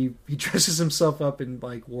 he dresses himself up in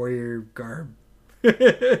like warrior garb,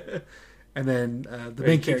 and then the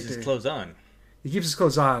main character keeps his clothes on. He keeps his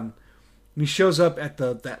clothes on, and he shows up at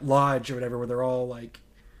that lodge or whatever, where all the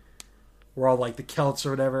Celts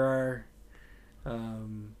or whatever are,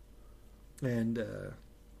 and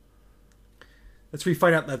that's where you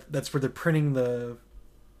find out that's where they're printing the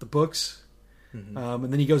books. Mm-hmm.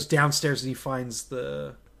 And then he goes downstairs and he finds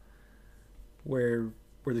where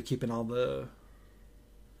they're keeping the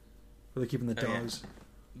dogs.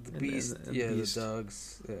 The beast, and the beast.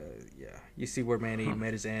 dogs. You see where Manny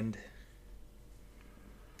met his end.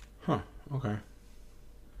 Huh. Okay.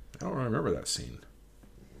 I don't remember that scene.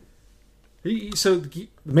 So the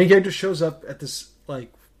main character shows up at this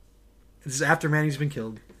this is after Manny's been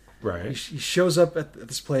killed. Right. He shows up at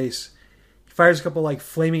this place. He fires a couple like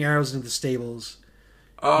flaming arrows into the stables.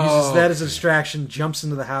 Uses that as a distraction. Jumps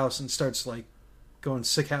into the house and starts like going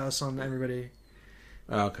sick house on everybody.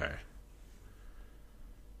 Okay.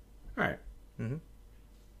 All right. Mm-hmm.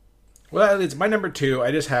 Well, it's my number 2.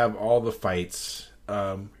 I just have all the fights,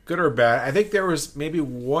 good or bad. I think there was maybe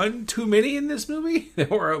one too many in this movie. There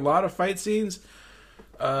were a lot of fight scenes,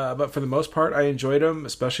 but for the most part, I enjoyed them,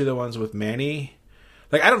 especially the ones with Manny.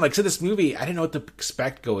 Like, I don't like, so this movie, I didn't know what to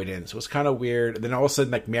expect going in, so it's kind of weird. And then all of a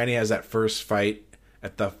sudden, like, Manny has that first fight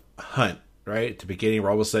at the hunt, right? At the beginning,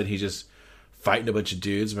 where all of a sudden he's just fighting a bunch of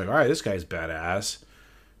dudes. I'm like, all right, this guy's badass.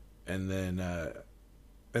 And then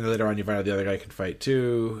later on, you find out the other guy can fight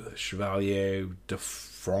too. Chevalier de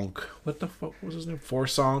Franck. What the fuck was his name?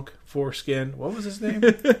 Foreskin. What was his name?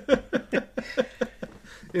 It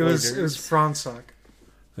was Fransock.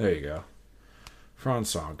 There you go.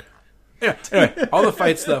 Fransock. Yeah. Anyway, all the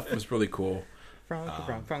fight stuff was really cool. Frank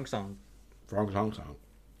song. Fransock.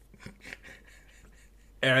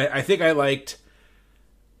 And I think I liked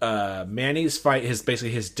Manny's fight,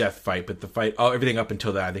 basically his death fight, but the fight, everything up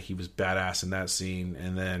until that, I think he was badass in that scene.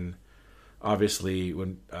 And then, obviously,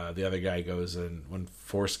 when the other guy goes in, when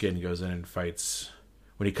Foreskin goes in and fights,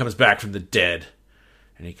 when he comes back from the dead,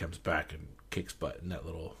 and he comes back and kicks butt in that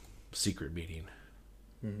little secret meeting.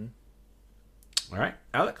 Mm-hmm. All right,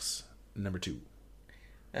 Alex, number 2.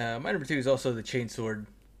 My number 2 is also the chainsword.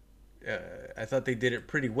 I thought they did it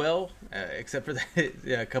pretty well, except for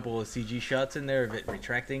a couple of CG shots in there of it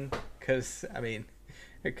retracting. Because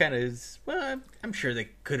it kind of is. Well, I'm sure they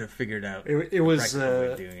could have figured out. It was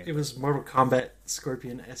Mortal Kombat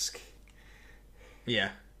Scorpion-esque. Yeah,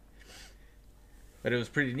 but it was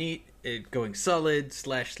pretty neat. It going solid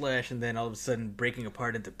slash, and then all of a sudden breaking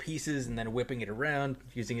apart into pieces, and then whipping it around,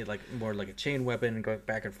 using it more like a chain weapon, and going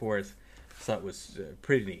back and forth. I thought it was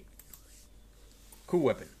pretty neat. Cool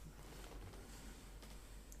weapon.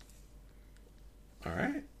 All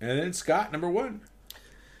right. And then Scott, number 1.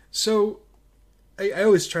 So, I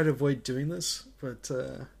always try to avoid doing this, but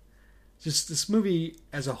just this movie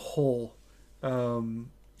as a whole,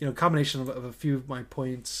 combination of a few of my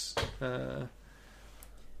points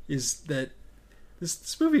is that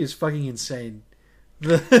this movie is fucking insane.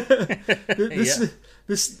 This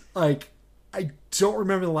I don't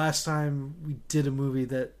remember the last time we did a movie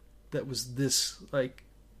that was this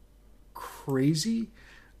crazy.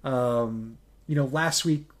 Last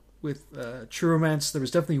week with True Romance, there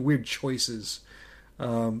was definitely weird choices.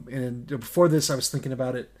 And before this, I was thinking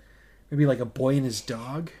about it, maybe like A Boy and His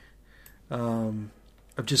Dog, of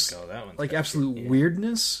just absolute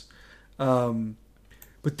weirdness.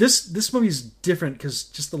 But this movie's different because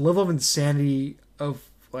just the level of insanity of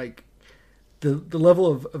the level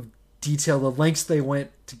of detail, the lengths they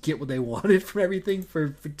went to get what they wanted from everything for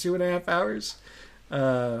 2.5 hours,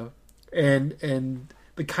 and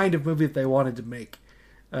the kind of movie that they wanted to make.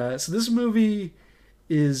 So this movie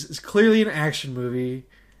is clearly an action movie.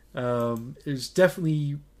 There's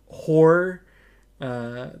definitely horror.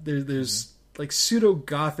 There's like pseudo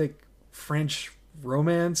gothic French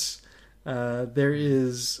romance. There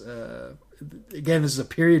is again, this is a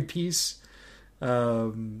period piece.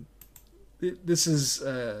 This is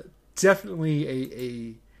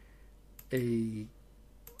definitely a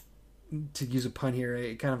to use a pun here,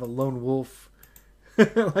 a kind of a lone wolf.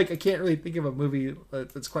 Like, I can't really think of a movie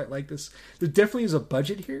that's quite like this. There definitely is a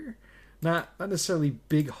budget here, not necessarily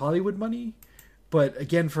big Hollywood money, but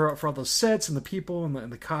again, for all those sets and the people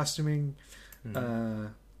and the costuming,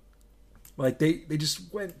 like they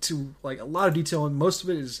just went to like a lot of detail, and most of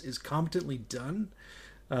it is competently done.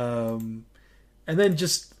 And then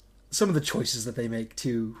just some of the choices that they make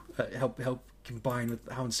to help combine with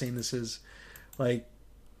how insane this is. Like,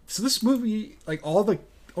 so this movie, like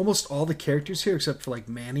almost all the characters here, except for like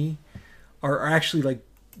Manny, are actually like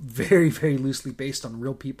very, very loosely based on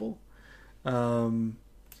real people, and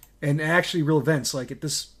actually real events. Like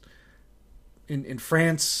in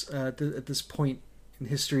France, at this point in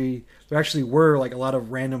history, there actually were like a lot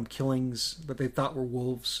of random killings that they thought were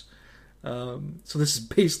wolves. So this is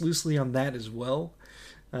based loosely on that as well.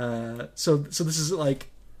 So this is like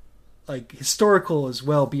historical as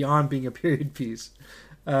well, beyond being a period piece.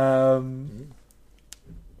 Yeah,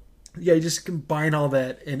 you just combine all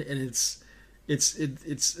that, and it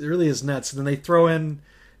really is nuts. And then they throw in,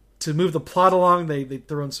 to move the plot along, they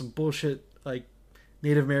throw in some bullshit like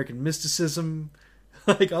Native American mysticism.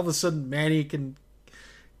 Like, all of a sudden Manny can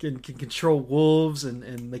control wolves,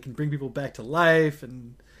 and they can bring people back to life,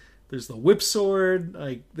 and there's the whip sword.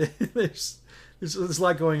 Like, there's a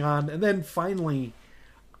lot going on. And then finally,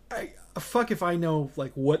 fuck if I know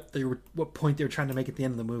like what point they were trying to make at the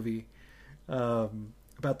end of the movie,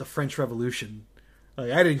 about the French Revolution.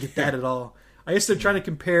 Like, I didn't get that at all. I guess they're trying to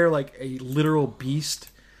compare like a literal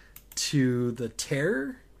beast to the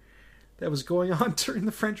terror that was going on during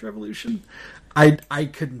the French Revolution. I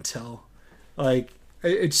couldn't tell. Like,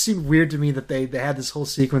 it seemed weird to me that they had this whole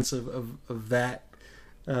sequence of that.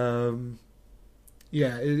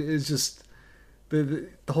 Yeah, it's just the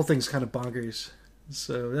whole thing's kind of bonkers.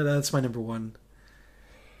 So that's my number one.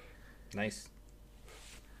 Nice.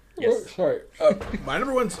 Yes. Sorry. My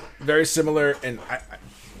number one's very similar, and I,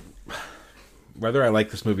 whether I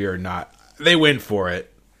like this movie or not, they win for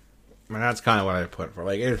it. I mean, that's kind of what I put for.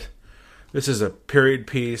 Like, this is a period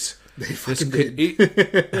piece. They fucking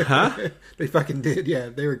did. Huh? They fucking did. Yeah,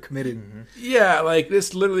 they were committed. Mm-hmm. Yeah, like,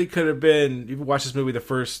 this literally could have been. You watch this movie, the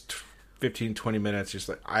first 15, 20 minutes, just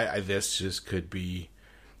like, this just could be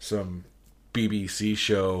some BBC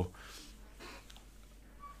show.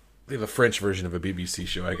 The French version of a BBC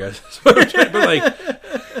show, I guess. But like,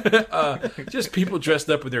 just people dressed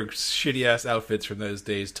up in their shitty ass outfits from those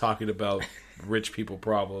days, talking about rich people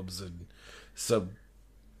problems and some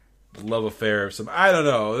love affair of some, I don't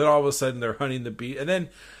know. Then all of a sudden they're hunting the beast, and then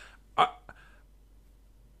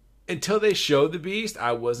until they showed the beast,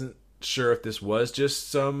 I wasn't sure if this was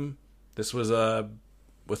just This was a,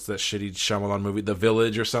 what's that shitty Shyamalan movie, The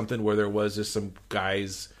Village or something, where there was just some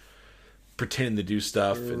guys pretending to do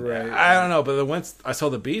stuff, and right. I don't know. But then once I saw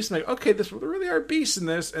the beast, I'm like, okay, there really are beasts in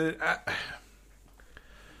this, and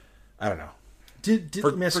I don't know.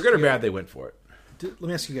 For good or bad, they went for it. Let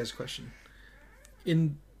me ask you guys a question.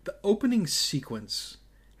 In the opening sequence,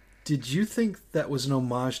 did you think that was an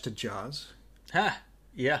homage to Jaws? Yeah.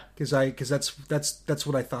 Because that's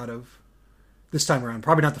what I thought of this time around.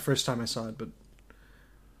 Probably not the first time I saw it, but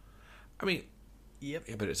I mean. Yep.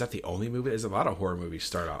 Yeah, but is that the only movie? There's a lot of horror movies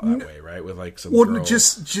start out that way, right? With like some girl.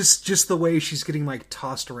 just the way she's getting like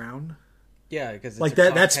tossed around. Yeah, because like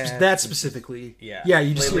that specifically. Yeah.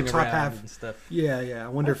 You just see the top half and stuff. Yeah. I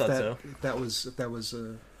wonder if so. that was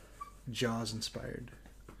Jaws inspired.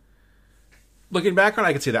 Looking back on,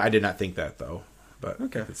 I could see that. I did not think that though, but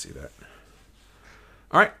okay. I could see that.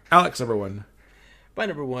 All right, Alex, number one. My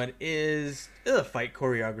number one is fight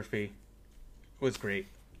choreography. Was great.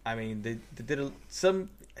 I mean,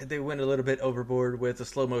 they went a little bit overboard with the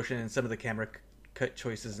slow motion and some of the camera cut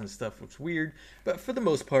choices and stuff, which was weird. But for the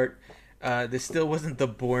most part, this still wasn't the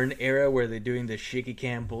Bourne era where they're doing the shaky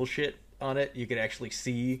cam bullshit on it. You could actually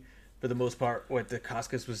see, for the most part, what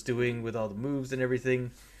Dacascos was doing with all the moves and everything.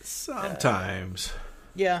 Sometimes.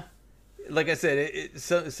 Yeah. Like I said,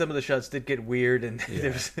 some of the shots did get weird, and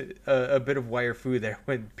there was a bit of wire fu there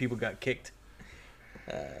when people got kicked.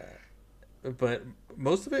 But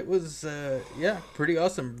most of it was, pretty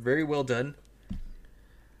awesome. Very well done.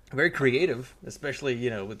 Very creative, especially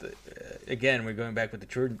with the again we're going back with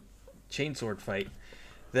the chainsword fight.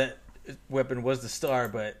 That weapon was the star,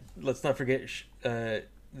 but let's not forget the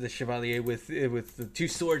Chevalier with the two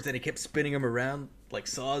swords that he kept spinning them around like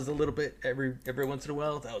saws a little bit every once in a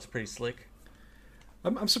while. That was pretty slick.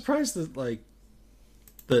 I'm surprised that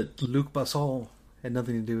Luc Besson had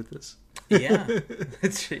nothing to do with this. Yeah,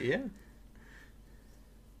 yeah.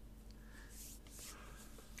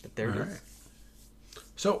 But there it is. Right.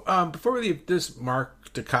 So, before we leave this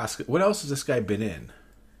Mark Dacascos, what else has this guy been in?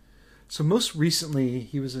 So most recently,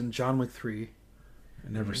 he was in John Wick 3. I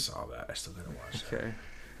never saw that. I still gotta watch that. Okay.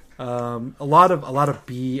 A lot of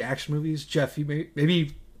B action movies. Jeff,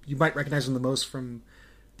 maybe you might recognize him the most from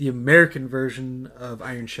the American version of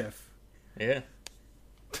Iron Chef. Yeah.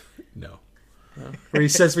 No. Where he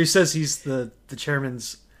says he's the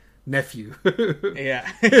chairman's nephew. Yeah.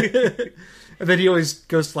 And then he always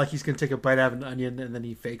goes like he's going to take a bite out of an onion, and then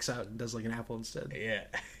he fakes out and does like an apple instead. Yeah.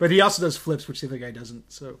 But he also does flips, which the other guy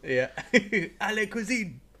doesn't. So Yeah. A la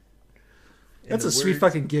cuisine. that's a sweet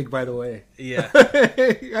fucking gig, by the way. Yeah.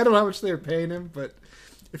 I don't know how much they were paying him, but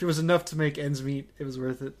if it was enough to make ends meet, it was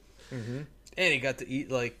worth it. Mm-hmm. And he got to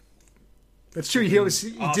eat like That's true. He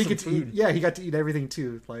awesome did get to eat. food. Yeah, he got to eat everything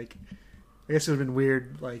too. Like, I guess it would have been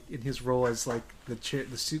weird, like in his role as like the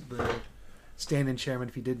stand-in chairman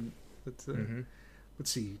if he didn't. But, let's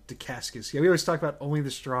see, Dacascos. Yeah, we always talk about Only the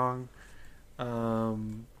Strong.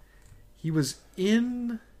 He was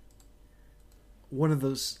in one of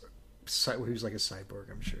those where he was like a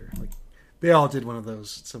cyborg. I'm sure. Like they all did one of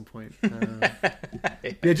those at some point.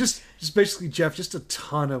 Yeah, just basically Jeff. Just a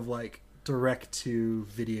ton of like direct to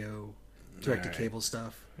video, direct to cable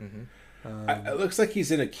stuff. Mm-hmm. It looks like he's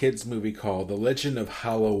in a kids movie called The Legend of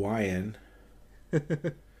Halloween.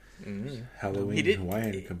 Halloween He did- and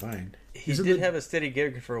Hawaiian combined. He Isn't did it- have a steady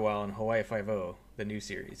gig for a while in Hawaii Five-0, the new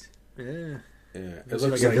series. Yeah. Yeah, it Was he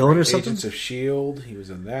looks like a like villain or Agents something? of S.H.I.E.L.D. He was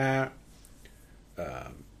in that.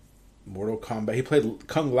 Mortal Kombat. He played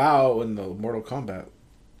Kung Lao in the Mortal Kombat.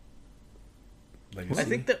 Legacy.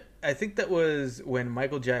 I think that was when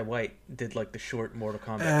Michael Jai White did like the short Mortal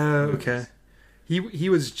Kombat. movies. Okay. He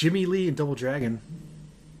was Jimmy Lee in Double Dragon.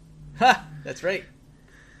 Ha! That's right.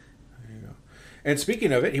 There you go. And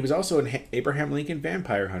speaking of it, he was also in Abraham Lincoln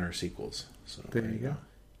Vampire Hunter sequels. So There you go.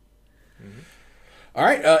 All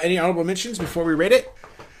right. Any honorable mentions before we rate it?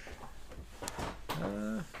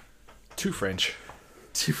 Too French.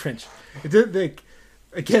 Too French.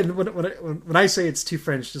 Again, when I say it's too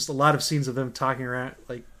French, just a lot of scenes of them talking around,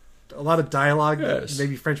 like a lot of dialogue that Yes.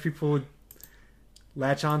 maybe French people would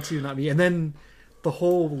latch onto, not me. And then the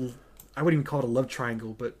whole, I wouldn't even call it a love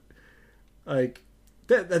triangle, but like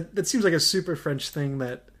that seems like a super French thing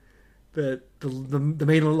that the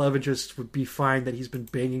main love interest would be fine that he's been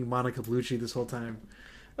banging Monica Bellucci this whole time.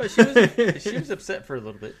 Well, she was upset for a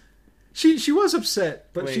little bit. She was upset,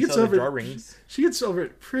 but When she he gets saw the over drawings. She gets over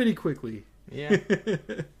it pretty quickly, Yeah.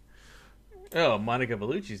 Oh, Monica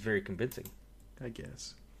Bellucci's very convincing. I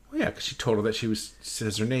guess. Well, yeah, because she told her that she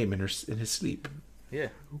says her name in his sleep. Yeah.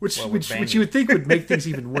 Which While we're which banging. you would think would make things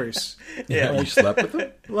even worse. Yeah, you slept with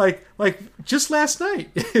him. Like just last night,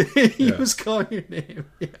 he Yeah. was calling your name.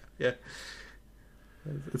 Yeah.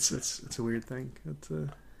 It's a weird thing. All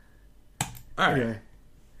right. Okay.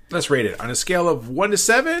 Let's rate it on a scale of 1 to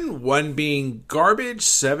 7. 1 being garbage,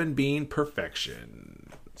 7 being perfection.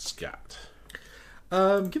 Scott.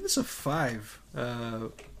 Give this a 5.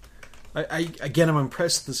 I'm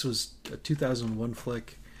impressed. This was a 2001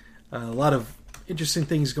 flick. A lot of interesting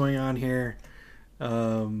things going on here.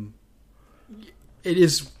 It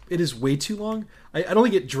is way too long. I don't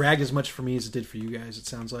think it dragged as much for me as it did for you guys. It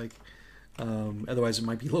sounds like. Otherwise, it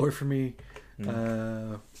might be lower for me.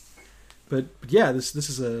 But yeah, this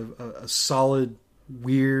is a solid,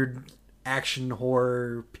 weird action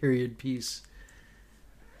horror period piece.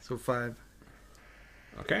 So 5.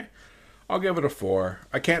 Okay. I'll give it a 4.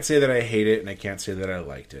 I can't say that I hate it, and I can't say that I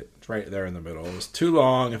liked it. It's right there in the middle. It was too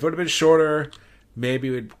long. If it would have been shorter, maybe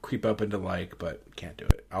it would creep up into like, but can't do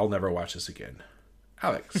it. I'll never watch this again.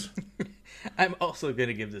 Alex. I'm also going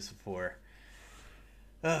to give this a 4.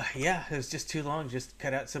 Yeah, it was just too long. Just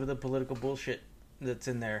cut out some of the political bullshit that's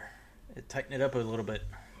in there. Tighten it up a little bit.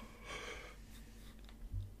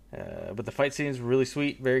 But the fight scenes were really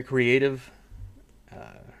sweet, very creative.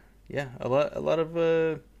 Yeah, a lot of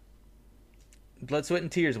blood, sweat,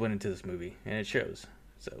 and tears went into this movie, and it shows.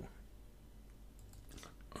 So,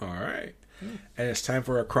 All right. And it's time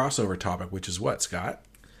for a crossover topic, which is what, Scott?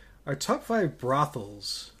 Our top 5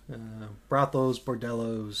 brothels. Brothels,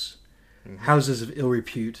 bordellos, houses of ill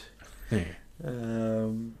repute. Hey.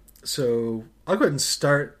 So I'll go ahead and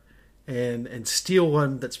start. and steal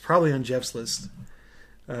one that's probably on Jeff's list.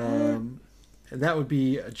 And that would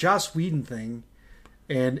be a Joss Whedon thing.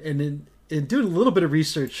 And in doing a little bit of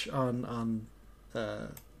research on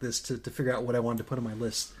this to figure out what I wanted to put on my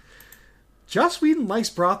list, Joss Whedon likes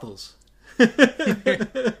brothels.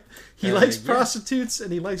 He likes prostitutes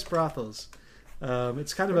and he likes brothels.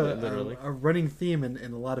 It's kind of a running theme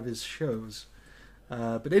in a lot of his shows.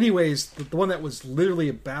 But anyways, the one that was literally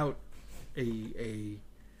about a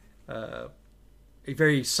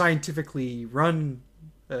very scientifically run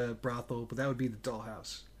brothel, but that would be the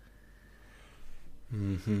Dollhouse.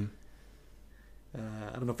 Mm-hmm.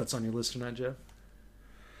 I don't know if that's on your list or not, Jeff.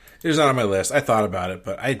 It was not on my list. I thought about it,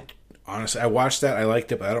 but I watched that. I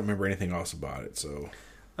liked it, but I don't remember anything else about it. So,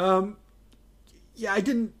 yeah, I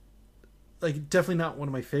didn't like. Definitely not one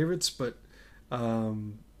of my favorites, but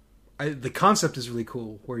the concept is really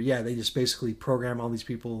cool. Where they just basically program all these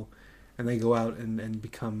people, and they go out and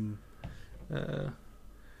become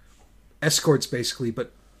escorts, basically,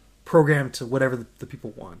 but programmed to whatever the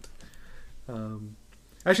people want.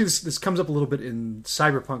 Actually, this comes up a little bit in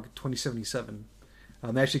Cyberpunk 2077.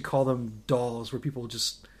 They actually call them dolls, where people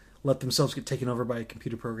just let themselves get taken over by a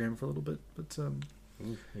computer program for a little bit. But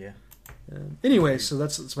anyway, so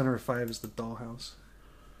that's my number 5 is the Dollhouse.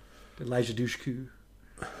 Elijah Dushku.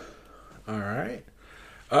 All right.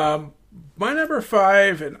 My number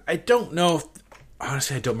 5, and I don't know.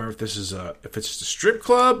 Honestly, I don't remember if this is if it's just a strip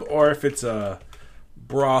club or if it's a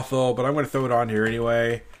brothel, but I'm going to throw it on here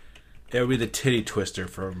anyway. It would be the Titty Twister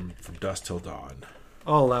from Dusk Till Dawn.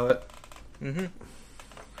 I'll allow it. Mm-hmm.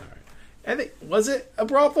 And was it a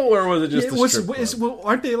brothel or was it just a strip club?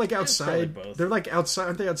 Aren't they like outside? Both. They're like outside.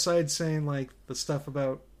 Aren't they outside saying like the stuff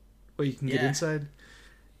about what you can get inside?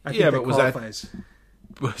 I think but qualifies.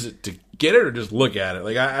 Was it to get it or just look at it?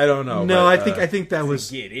 Like I don't know. No, but, I think that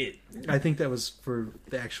was Get it. I think that was for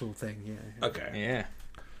the actual thing. Yeah. Okay. Yeah.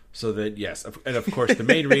 So that yes, and of course the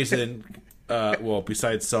main reason,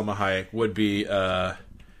 besides Selma Hayek, would be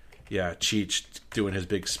Cheech doing his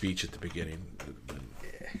big speech at the beginning.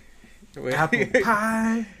 Apple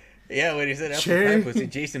pie. Yeah, when he said apple Cherry. pie pussy,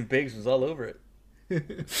 Jason Biggs was all over it.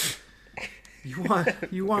 You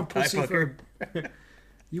want pussy for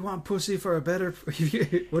you want pussy for a better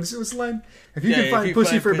what's the line? If you can find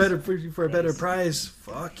pussy for a better price,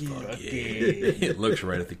 fuck you. It looks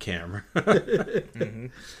right at the camera. Mm-hmm.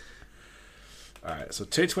 All right, so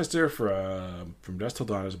Titty Twister from Dusk Till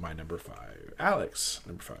Dawn is my number 5. Alex,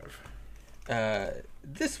 number 5.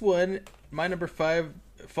 This one, my number 5,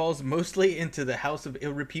 falls mostly into the House of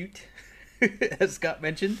Ill Repute, as Scott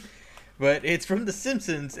mentioned, but it's from The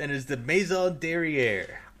Simpsons and is the Maison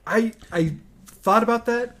Derriere. I thought about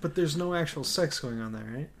that, but there's no actual sex going on there,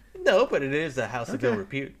 right? No, but it is a House of Ill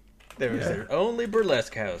Repute. There was their only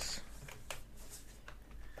burlesque house.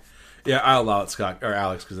 Yeah, I'll allow it, Scott or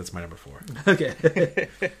Alex, because that's my number 4. Okay.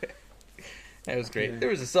 That was great. Yeah. There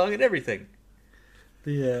was a song and everything.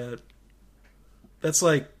 That's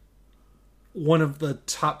like one of the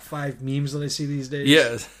top 5 memes that I see these days.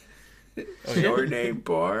 Yes. Your name,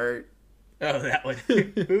 Bart. Oh, that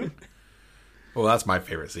one. Well, that's my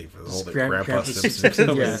favorite scene for the whole thing. Grandpa Simpson.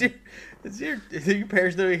 Simpson. Is your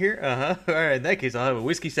parents over here? Uh-huh. All right, in that case, I'll have a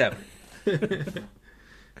whiskey sour.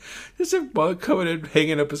 There's a bug coming in,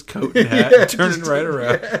 hanging up his coat and hat, and turning right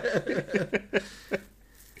around.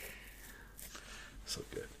 So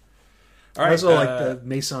good. All right. Also, like the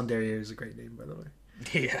Maison Derriere is a great name, by the way.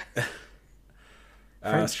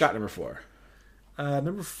 Yeah. Scott, number 4.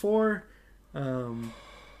 Number 4.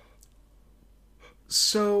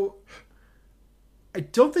 So, I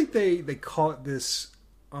don't think they call it this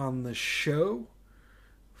on the show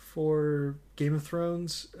for Game of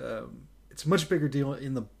Thrones. It's a much bigger deal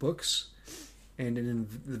in the books and in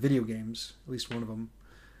the video games, at least one of them.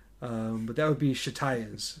 But that would be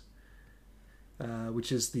Shataya's,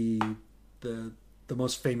 which is the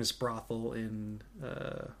most famous brothel in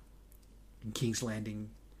King's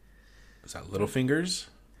Landing. Is that Littlefingers?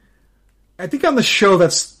 I think on the show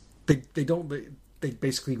they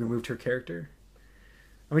basically removed her character.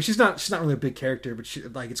 I mean, she's not really a big character, but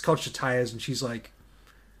it's called Shataya's, and she's like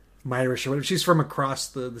Irish or whatever. She's from across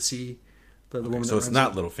the sea. The woman. So it's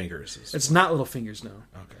not Littlefingers. It's not Littlefingers, no.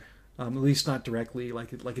 Okay. At least not directly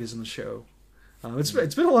like it is in the show. It's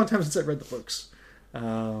been a long time since I read the books,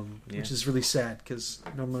 which is really sad because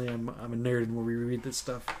normally I'm a nerd and when we read this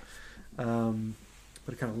stuff, but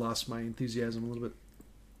I kind of lost my enthusiasm a little bit.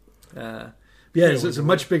 But it's a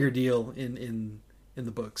much bigger deal in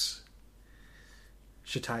the books.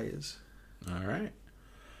 Shataya's. All right.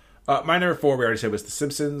 My number 4 we already said was the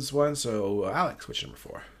Simpsons one. So Alex, which number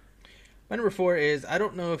 4? My number 4 is, I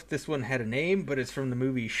don't know if this one had a name, but it's from the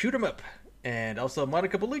movie Shoot 'Em Up, and also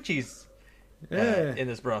Monica Bellucci's in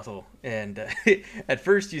this brothel. And at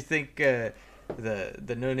first you think the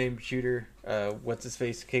no-name shooter, what's his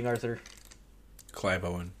face, King Arthur? Clive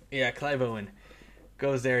Owen. Yeah, Clive Owen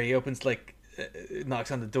goes there. He opens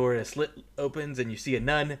knocks on the door, a slit opens, and you see a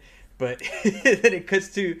nun. But then it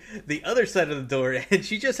cuts to the other side of the door, and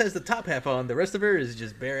she just has the top half on. The rest of her is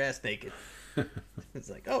just bare ass naked. It's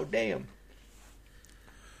like, oh damn.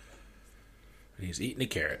 He's eating a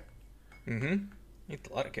carrot. Mm-hmm. Eats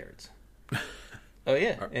a lot of carrots. Oh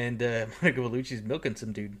yeah, and Monica Bellucci's milking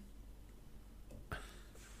some dude.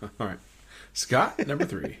 All right, Scott, number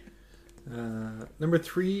 3. Number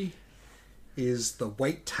 3 is The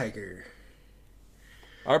White Tiger.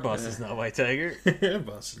 Our boss is not White Tiger.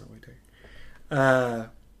 Boss is not White Tiger.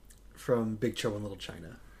 From Big Trouble in Little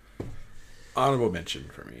China. Honorable mention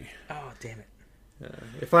for me. Oh damn it!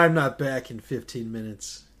 If I'm not back in 15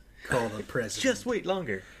 minutes, call the president. Just wait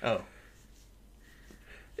longer. Oh.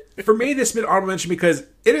 For me, this made honorable mention because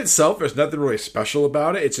in itself, there's nothing really special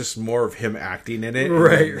about it. It's just more of him acting in it.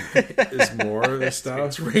 Right. Is more of the stuff.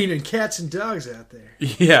 It's raining cats and dogs out there.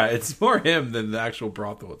 Yeah, it's more him than the actual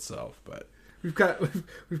brothel itself. But We've got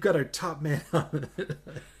our top man on it.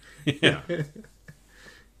 yeah,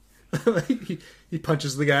 he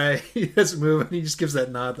punches the guy. He doesn't move, and he just gives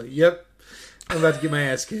that nod, like, "Yep, I'm about to get my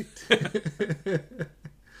ass kicked."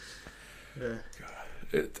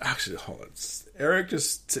 Actually, hold on. Eric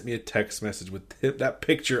just sent me a text message with that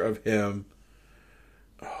picture of him.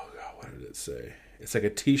 Oh God, what did it say? It's like a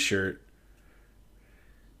T-shirt.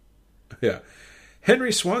 Yeah.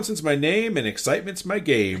 Henry Swanson's my name and excitement's my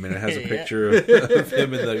game, and it has a picture of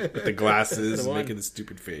him with the glasses making the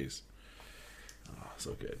stupid face. Oh,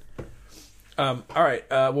 so good. All right.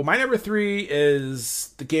 Well, my number 3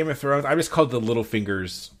 is the Game of Thrones. I just called it the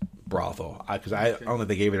Littlefingers brothel because I don't think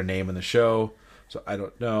they gave it a name in the show, so I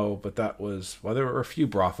don't know. But that was there were a few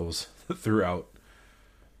brothels throughout.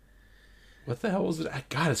 What the hell was it?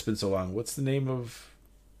 God, it's been so long. What's the name of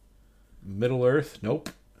Middle Earth?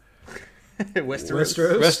 Nope.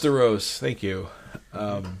 Westeros. Thank you.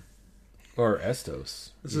 Or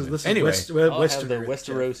Estos. This anyway, is I'll have the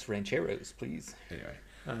Westeros Rancheros, please. Anyway,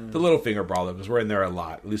 the Littlefinger brothel was in there a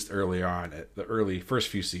lot, at least early on, at the first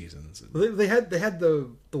few seasons. They had the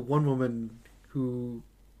one woman who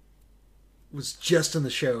was just in the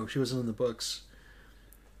show. She wasn't in the books,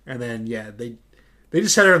 and then they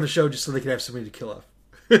just had her on the show just so they could have somebody to kill off.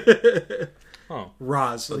 Oh,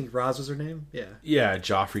 Roz. I think Roz was her name. Yeah. Yeah,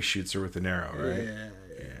 Joffrey shoots her with an arrow, right?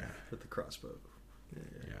 Yeah. With the crossbow.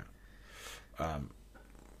 Yeah.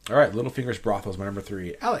 All right, Littlefinger's brothel is my number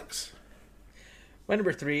 3. Alex. my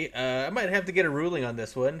number 3. I might have to get a ruling on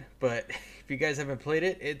this one, but if you guys haven't played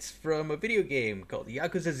it, it's from a video game called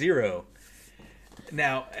Yakuza 0.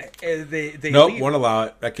 Now, they Nope, won't allow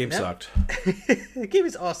it. That game sucked. The game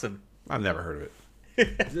is awesome. I've never heard of it.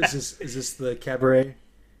 Is this the cabaret?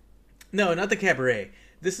 No, not the cabaret.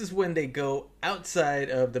 This is when they go outside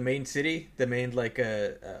of the main city, the main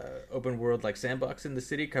open world sandbox in the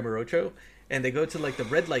city, Kamurocho, and they go to the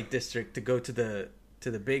red light district to go to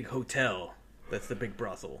the big hotel. That's the big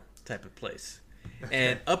brothel type of place.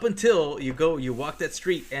 And up until you walk that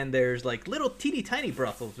street, and there's little teeny tiny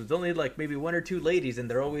brothels with only maybe 1 or 2 ladies, and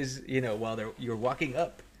they're always while you're walking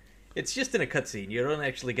up. It's just in a cutscene. You don't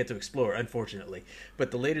actually get to explore, unfortunately.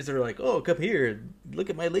 But the ladies are like, "Oh, come here. Look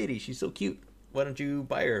at my lady. She's so cute. Why don't you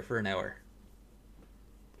buy her for an hour?"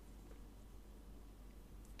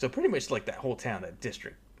 So pretty much that whole town, that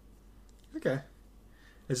district. Okay.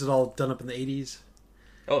 Is it all done up in the 80s?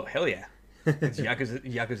 Oh, hell yeah. It's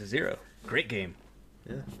Yakuza 0. Great game.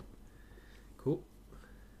 Yeah. Cool.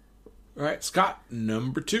 All right, Scott,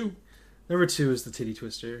 number 2. Number 2 is the Titty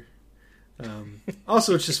Twister.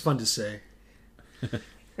 Also, it's just fun to say.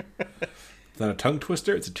 It's not a tongue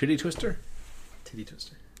twister, it's a titty twister. Titty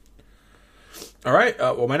Twister. All right,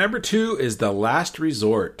 well, my number 2 is The Last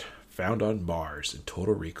Resort, found on Mars in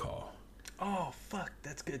Total Recall. Oh, fuck.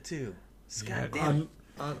 That's good, too. God damn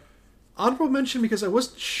it. Honorable mention because I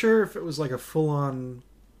wasn't sure if it was a full-on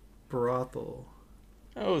brothel.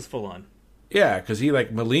 Oh, it was full on. Yeah, because he,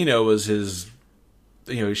 Melina was his...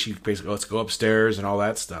 she basically, let's go upstairs and all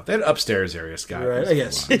that stuff. They had an upstairs area, Scott. Right, I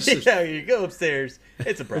guess. Yeah, you go upstairs.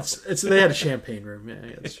 It's a brothel. They had a champagne room.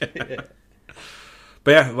 Yeah. Yeah.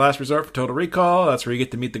 But yeah, Last Resort for Total Recall. That's where you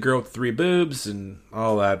get to meet the girl with the 3 boobs and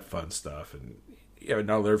all that fun stuff. And you have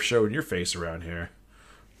another nerve showing your face around here.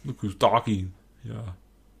 Look who's talking. Yeah.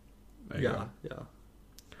 There you go. Yeah.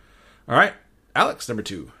 All right. Alex, number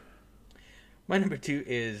 2. My number 2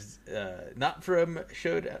 is not from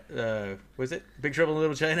was it Big Trouble in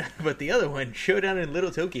Little China, but the other one, Showdown in Little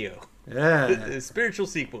Tokyo. Yeah. The spiritual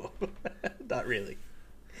sequel. Not really.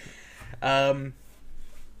 Where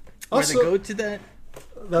Also, they go to that.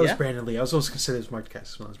 that was Yeah? Brandon Lee. I was almost going to say it was Mark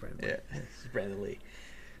Cass. That was Brandon Lee. Yeah, it's Brandon Lee.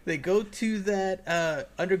 They go to that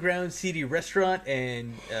underground seedy restaurant,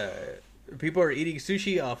 and people are eating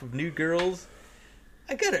sushi off of nude girls.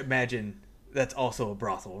 I gotta imagine that's also a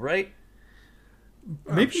brothel, right?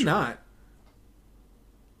 Maybe sure. not.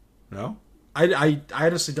 No? I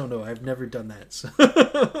honestly don't know. I've never done that. So.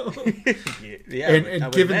 Yeah, I and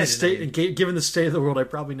would given the imagine, state, I mean, and given the state of the world, I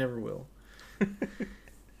probably never will.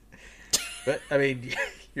 but I mean,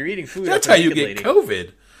 you're eating food. That's off how a you naked get lady.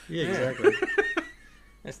 COVID. Yeah, exactly.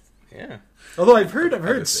 Yeah. Although I've heard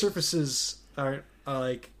things. surfaces aren't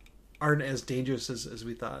as dangerous as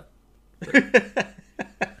we thought.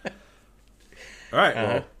 All right,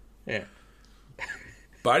 well, Yeah. Uh-huh.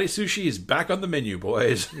 body sushi is back on the menu,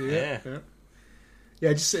 boys. Yeah. Yeah,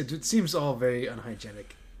 it seems all very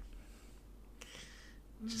unhygienic.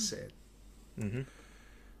 Just say it.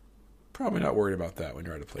 Probably not worried about that when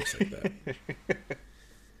you're at a place like that.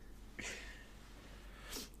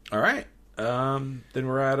 All right. Then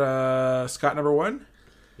we're at Scott number 1.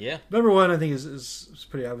 Yeah. Number 1, I think, is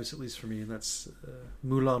pretty obvious, at least for me, and that's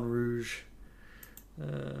Moulin Rouge.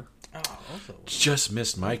 Also. Just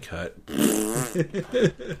missed my cut.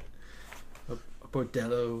 A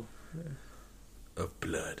bordello, Of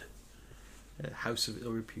blood. a house of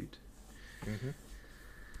ill repute. Mm-hmm.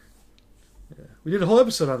 Yeah. We did a whole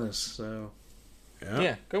episode on this, so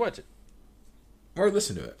Yeah. Go watch it. Or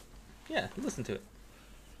listen to it. Yeah. Listen to it.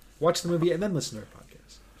 watch the movie and then listen to our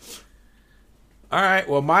podcast. All right.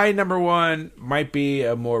 Well, my number 1 might be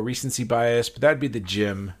a more recency bias, but that'd be the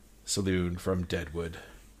Jim Saloon from Deadwood.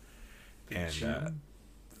 And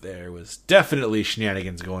there was definitely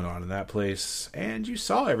shenanigans going on in that place. And you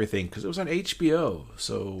saw everything because it was on HBO.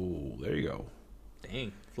 So there you go.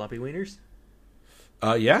 Dang. Floppy wieners?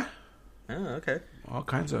 Yeah. Oh, okay. All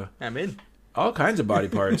kinds of body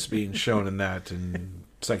parts being shown in that, and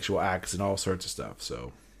sexual acts and all sorts of stuff.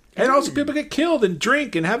 So, and also people get killed and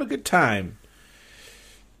drink and have a good time.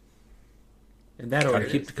 And that Gotta order.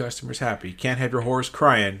 keep the customers happy. You can't have your horse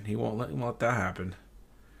crying. He won't let that happen.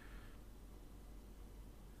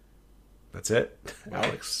 That's it.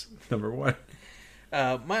 Alex, number 1.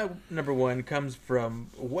 My number 1 comes from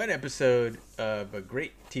one episode of a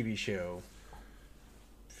great TV show,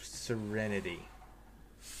 Serenity.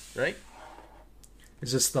 Right?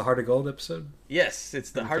 Is this the Heart of Gold episode? Yes, it's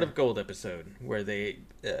the Heart of Gold episode where they,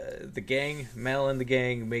 the gang, Mel and the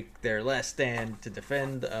gang, make their last stand to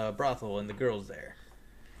defend a brothel and the girls there.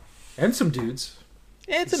 And some dudes.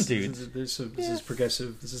 And some dudes. This is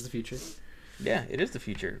progressive. This is the future. Yeah, it is the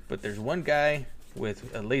future, but there's one guy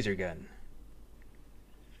with a laser gun.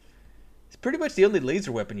 It's pretty much the only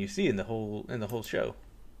laser weapon you see in the whole show.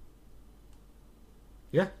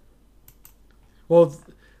 Yeah. Well,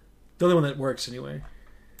 the only one that works anyway.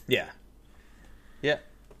 Yeah. Yeah.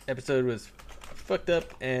 Episode was fucked up,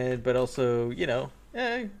 but also,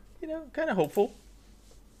 kind of hopeful.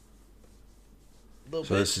 So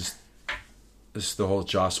this is the whole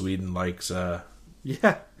Joss Whedon likes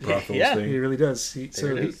Yeah. brothels Yeah. thing. He really does.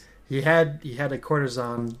 There it He is. he had a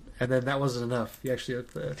courtesan, and then that wasn't enough. He actually had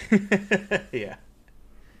to Yeah.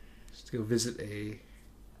 just go visit a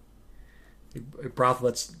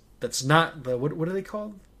brothel that's not the what are they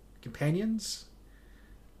called? Companions?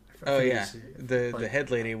 I Oh forget yeah. it's- The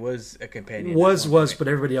head lady was a companion. was at one point. but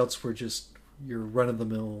everybody else were just your run of the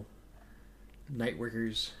mill night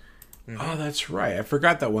workers. Oh, that's right. I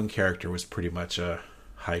forgot that one character was pretty much a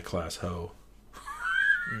high class hoe.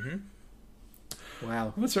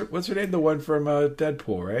 Wow. What's her name? The one from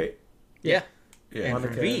Deadpool, right? Yeah. Yeah. And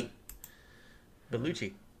Monica- V.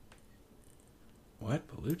 Bellucci. What?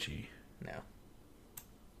 Bellucci? No.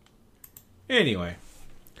 Anyway.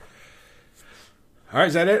 All right,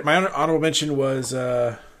 is that it? My honorable mention was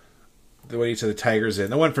the one you said the Tigers in.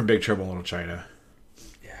 The one from Big Trouble in Little China.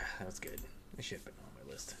 Yeah, that was good. It should have been on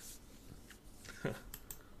my list.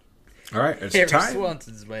 All right, it's Harry time.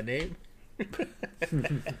 Swanson's my name.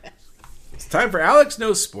 It's time for Alex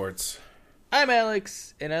Knows Sports. I'm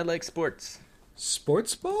Alex, and I like sports.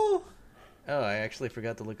 Sports ball? Oh, I actually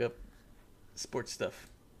forgot to look up sports stuff.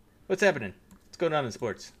 What's happening? What's going on in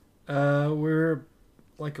sports? We're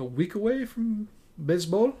like a week away from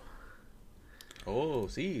baseball. Oh,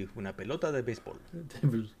 sí, una pelota de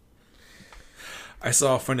béisbol. I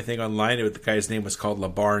saw a funny thing online with the guy's name was called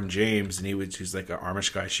LeBarn James, and he's like an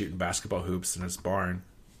Amish guy shooting basketball hoops in his barn.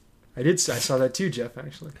 I saw that too, Jeff,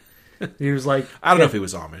 actually. He was like, I don't know if he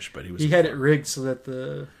was Amish, but he was. He had it rigged so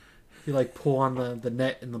that he like pull on the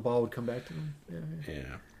net and the ball would come back to him.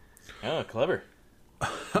 Yeah. Oh, clever.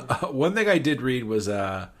 One thing I did read was,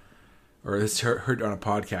 or this heard on a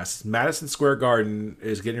podcast, Madison Square Garden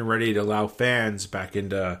is getting ready to allow fans back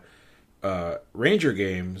into Ranger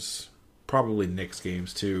games, probably Knicks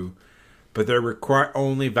games too, but they're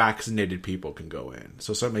only vaccinated people can go in.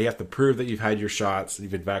 So you have to prove that you've had your shots,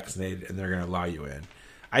 you've been vaccinated, and they're going to allow you in.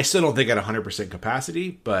 I still don't think at 100%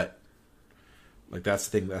 capacity, but like that's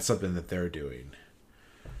something that they're doing.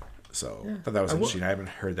 So I thought that was interesting. I haven't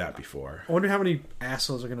heard that before. I wonder how many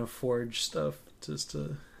assholes are going to forge stuff just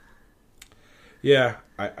to... Yeah,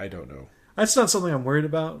 I don't know. That's not something I'm worried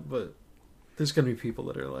about, but there's going to be people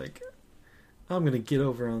that are like, I'm going to get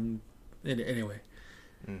over on... Anyway.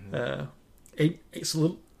 Mm-hmm. It's a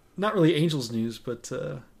little... Not really Angels news, but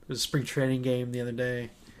there was a spring training game the other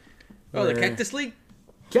day. Oh, the Cactus League?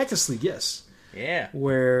 Cactus League, yes. Yeah.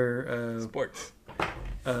 Where... Sports.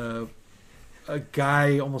 A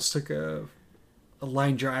guy almost took a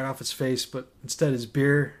line drive off his face, but instead his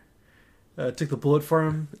beer took the bullet for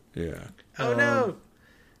him. Yeah. Oh, no.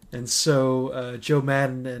 And so Joe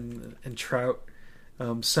Madden and Trout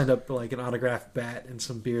sent up like an autographed bat and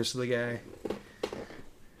some beers to the guy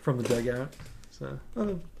from the dugout. So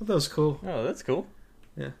that was cool. Oh, that's cool.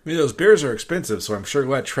 Yeah. I mean, those beers are expensive, so I'm sure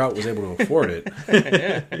glad Trout was able to afford it.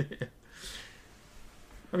 Yeah.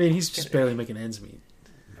 I mean, he's just barely making ends meet.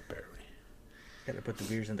 Barely. Got to put the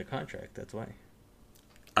beers in the contract. That's why.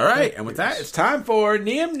 All right, and with that, it's time for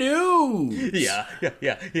Neum News. Yeah.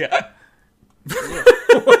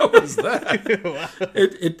 What was that? Wow.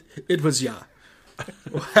 It was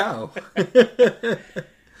Wow.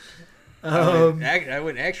 I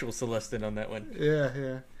went actual Celestin on that one.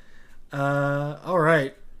 Yeah. All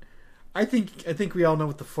right. I think we all know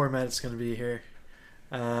what the format is going to be here.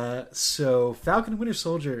 So Falcon and Winter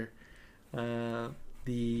Soldier,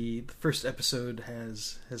 the first episode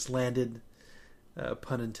has landed,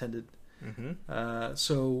 pun intended. Mm-hmm.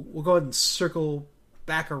 So we'll go ahead and circle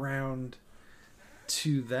back around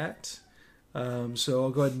to that. So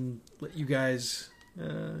I'll go ahead and let you guys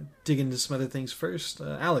dig into some other things first.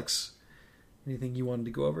 Alex, anything you wanted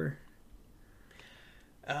to go over?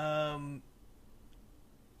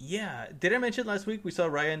 Yeah. Did I mention last week we saw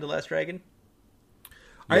Raya and the Last Dragon?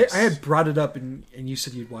 Yes. I had brought it up and you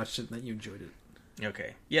said you'd watched it and that you enjoyed it.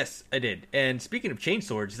 Okay. Yes, I did. And speaking of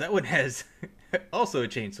chainswords, that one has also a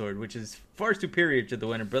chainsword, which is far superior to the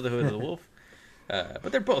one in Brotherhood of the Wolf.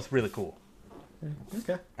 But they're both really cool.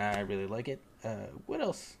 Okay. I really like it. What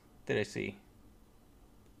else did I see?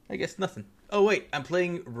 I guess nothing. Oh, wait. I'm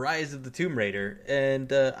playing Rise of the Tomb Raider, and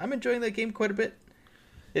I'm enjoying that game quite a bit.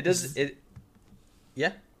 Yeah?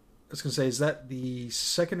 I was going to say, is that the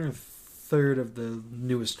second or third of the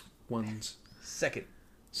newest ones? Second.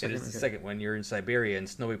 It is the okay. second one. You're in Siberia and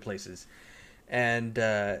snowy places. And,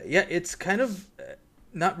 yeah, it's kind of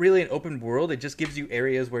not really an open world. It just gives you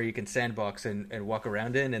areas where you can sandbox and walk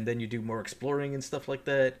around in, and then you do more exploring and stuff like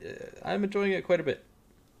that. I'm enjoying it quite a bit.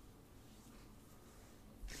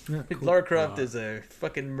 Yeah, cool. Lara Croft is a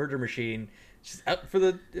fucking murder machine. She's out for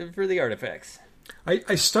the artifacts.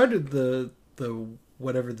 I started the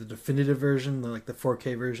whatever the definitive version, the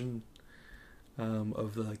 4K version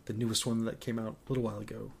of the newest one that came out a little while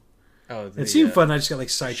ago. Oh, it seemed fun. I just got like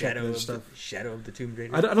sidetracked with stuff. Shadow of the Tomb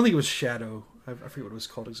Raider. I don't think it was Shadow. I forget what it was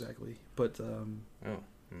called exactly, but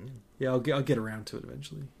yeah, I'll get around to it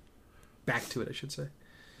eventually. Back to it, I should say.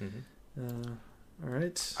 Mm-hmm. All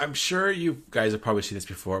right. I'm sure you guys have probably seen this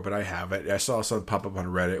before, but I haven't. I saw something pop up on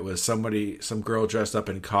Reddit. It was some girl dressed up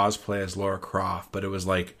in cosplay as Lara Croft, but it was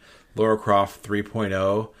like Lara Croft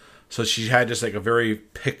 3.0. So she had just like a very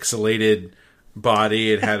pixelated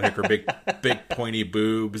body. It had like her big pointy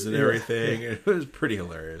boobs and everything. It was pretty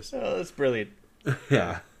hilarious. Oh, that's brilliant.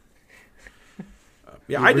 Yeah.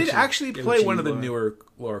 Yeah, The I did original actually play OG one of the Lara. newer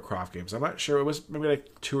Lara Croft games. I'm not sure. It was maybe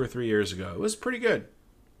like 2 or 3 years ago. It was pretty good.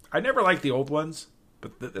 I never liked the old ones,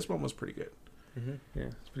 but this one was pretty good. Mm-hmm. Yeah,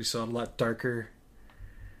 it's pretty solid. A lot darker.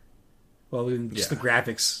 Well, even just the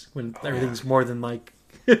graphics when everything's more than like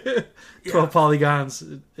 12 polygons,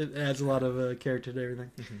 it adds a lot of character to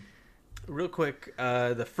everything. Mm-hmm. Real quick,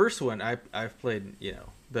 the first one I've played,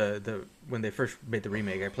 the when they first made the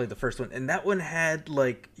remake, I played the first one, and that one had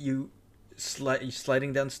like you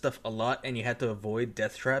sliding down stuff a lot, and you had to avoid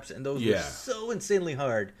death traps, and those were so insanely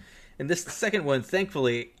hard. And this second one,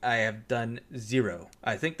 thankfully, I have done 0.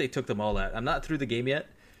 I think they took them all out. I'm not through the game yet,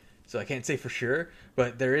 so I can't say for sure,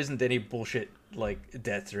 but there isn't any bullshit like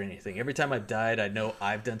deaths or anything. Every time I've died, I know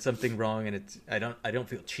I've done something wrong, and I don't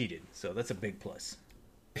feel cheated. So that's a big plus.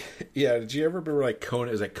 Yeah, did you ever remember like Conan?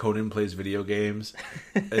 It was like Conan plays video games,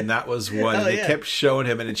 and that was one. Oh, And they yeah. kept showing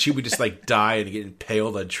him, and then she would just like die and get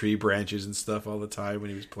impaled on tree branches and stuff all the time when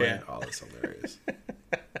he was playing. Yeah. Oh, that's hilarious.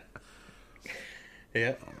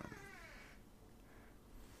 Yeah.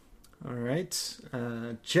 All right,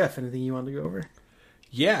 Jeff. Anything you want to go over?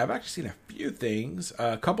 Yeah, I've actually seen a few things.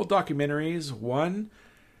 A couple documentaries. One,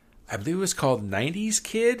 I believe it was called '90s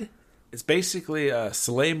Kid. It's basically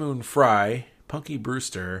Soleil Moon Frye, Punky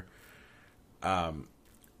Brewster.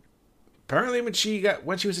 Apparently, when she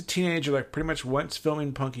was a teenager, like pretty much once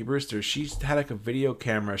filming Punky Brewster, she had like a video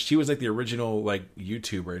camera. She was like the original like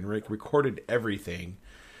YouTuber and recorded everything.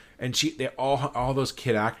 And they all those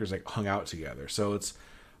kid actors like hung out together. So it's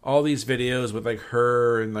all these videos with like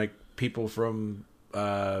her and like people from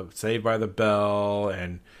Saved by the Bell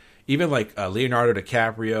and even like Leonardo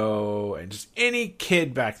DiCaprio and just any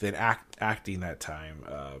kid back then acting that time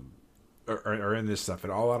or in this stuff,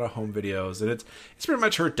 and all out of home videos. And it's pretty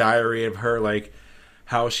much her diary of her like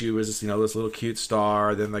how she was this little cute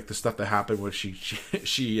star, then like the stuff that happened when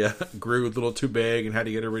she grew a little too big and had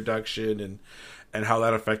to get a reduction, and how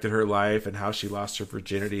that affected her life, and how she lost her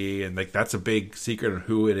virginity, and like that's a big secret of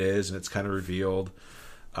who it is, and it's kind of revealed,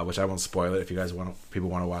 which I won't spoil it if you guys people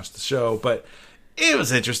want to watch the show. But it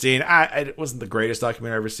was interesting. It wasn't the greatest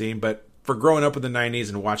documentary I've ever seen, but for growing up in the '90s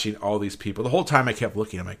and watching all these people, the whole time I kept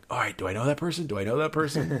looking. I'm like, all right, do I know that person? Do I know that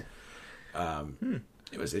person?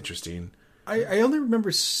 It was interesting. I only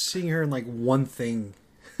remember seeing her in like one thing,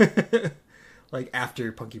 like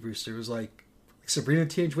after Punky Brewster. It was like Sabrina the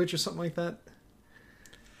Teenage Witch or something like that.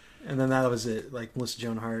 And then that was it, like Melissa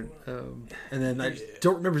Joan Hart. And then I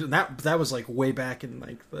don't remember that was like way back in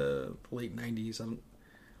like the late '90s. I don't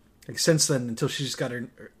like since then until she just got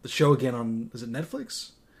the show again on, is it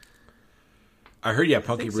Netflix? I heard,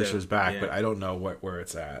 Punky think Brewster's so, back, yeah. but I don't know where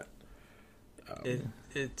it's at.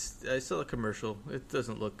 I saw a commercial. It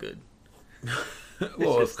doesn't look good.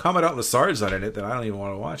 Well, if Commodore Lassard's not in it, then I don't even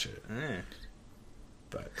want to watch it. Eh.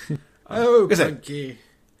 But Oh, like I said, Punky.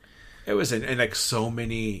 it was and like so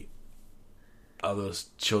many of those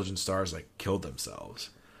children stars like killed themselves.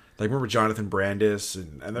 Like remember Jonathan Brandis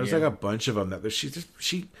and there's like a bunch of them that she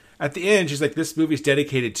at the end she's like, this movie's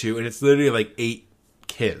dedicated to, and it's literally like 8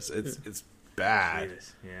 kids. It's bad.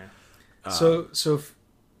 Jesus, yeah. So if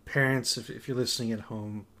parents, if you're listening at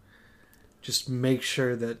home, just make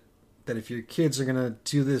sure that if your kids are gonna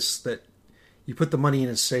do this, that you put the money in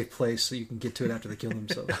a safe place so you can get to it after they kill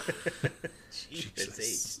themselves.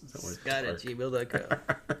 Jesus. That was Scott at dark.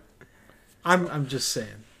 gmail.com. I'm just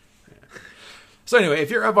saying. So anyway, if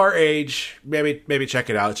you're of our age, maybe check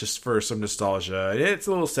it out. It's just for some nostalgia. It's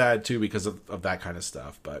a little sad too because of that kind of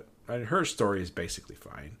stuff, but her story is basically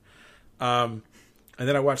fine. And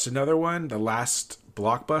then I watched another one, The Last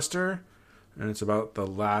Blockbuster, and it's about the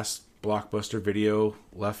last blockbuster video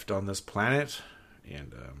left on this planet.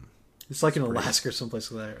 And It's like in Alaska or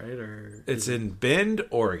someplace like that, right? Or it's in Bend,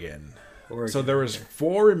 Oregon. Oregon, So there was okay.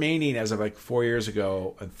 4 remaining as of like 4 years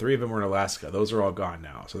ago, and 3 of them were in Alaska. Those are all gone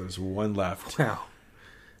now. So there's 1 left Wow.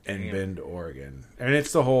 in Bend, Oregon. And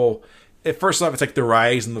it's the whole... First off, it's like the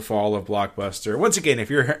rise and the fall of Blockbuster. Once again, if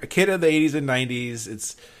you're a kid of the 80s and 90s,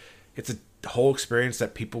 it's a whole experience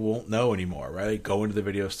that people won't know anymore, right? Like go into the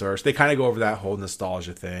video stores. They kind of go over that whole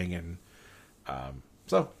nostalgia thing. And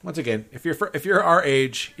so, once again, if you're our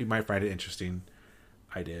age, you might find it interesting.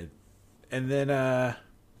 I did. And then...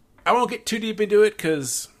 I won't get too deep into it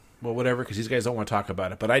because these guys don't want to talk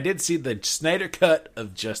about it. But I did see the Snyder Cut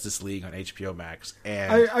of Justice League on HBO Max.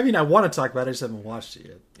 And I mean, I want to talk about it, I just haven't watched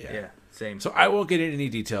it yet. Yeah, same. so I won't get into any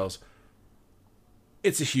details.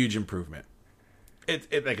 It's a huge improvement.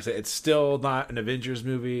 It like I said, it's still not an Avengers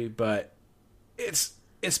movie, but it's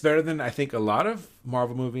better than I think a lot of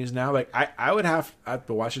Marvel movies now. Like I would have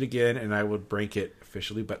to watch it again and I would rank it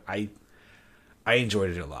officially, but I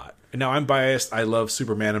enjoyed it a lot. And now I'm biased. I love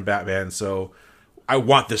Superman and Batman, so I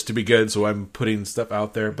want this to be good, so I'm putting stuff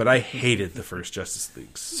out there. But I hated the first Justice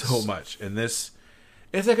League so much. And it's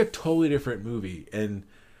like a totally different movie. And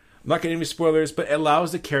I'm not getting any spoilers, but it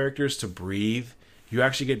allows the characters to breathe. You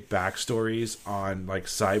actually get backstories on like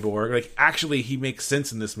Cyborg. Like actually he makes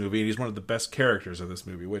sense in this movie, and he's one of the best characters of this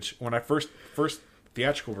movie, which when I first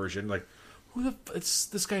theatrical version, like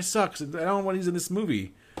this guy sucks. I don't want he's in this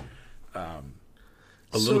movie.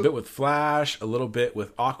 A little bit with Flash, a little bit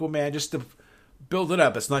with Aquaman, just to build it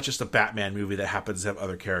up. It's not just a Batman movie that happens to have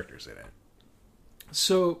other characters in it.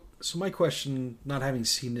 So my question, not having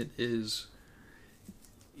seen it, is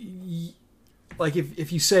like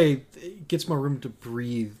if you say it gets more room to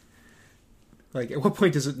breathe, like at what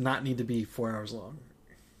point does it not need to be 4 hours long?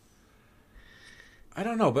 I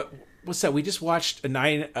don't know, but what's that? We just watched a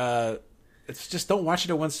 9. It's just don't watch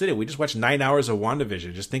it in one sitting. We just watched 9 hours of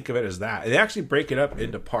WandaVision. Just think of it as that. They actually break it up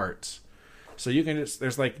into parts, so you can just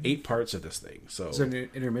there's like 8 parts of this thing. So Is there an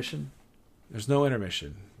intermission? there's no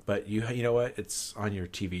intermission, but you know what? It's on your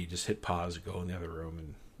TV. Just hit pause, go in the other room,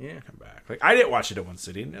 and come back. Like I didn't watch it in one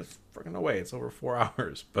sitting. It's freaking away. It's over 4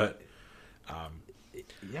 hours, but.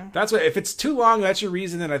 Yeah. That's what. If it's too long, that's your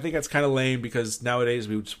reason. And I think that's kind of lame because nowadays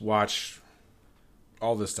we just watch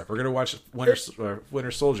all this stuff. We're gonna watch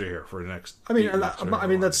Winter Soldier here for the next. I mean, 8 weeks, whatever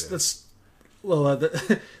long it is. that's well,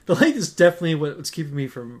 the length is definitely what's keeping me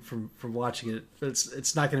from watching it.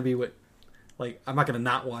 It's not going to be what like I'm not going to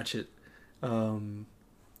not watch it.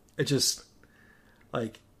 It just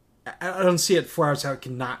like I don't see it 4 hours how it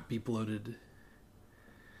cannot be bloated.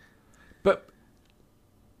 But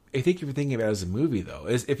I think you're thinking about it as a movie, though.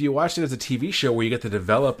 Is if you watch it as a TV show where you get to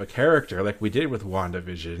develop a character, like we did with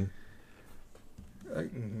WandaVision.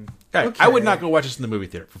 Okay. I would not go watch this in the movie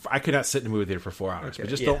theater. I could not sit in the movie theater for 4 hours. Okay. But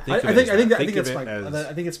just Yeah. don't think. I of think it I as think that. I think Think that's of my it as-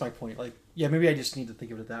 I think it's my point. Like, yeah, maybe I just need to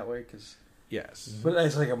think of it that way because. Yes, But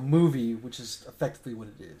it's like a movie, which is effectively what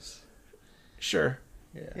it is. sure.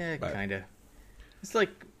 Yeah, But- kind of. It's like,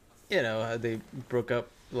 you know, how they broke up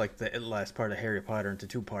like the last part of Harry Potter into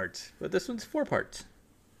 2 parts, but this one's 4 parts.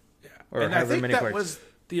 Yeah, Or and I however think many that parts. was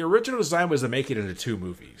the original design was to make it into 2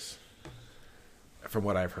 movies, from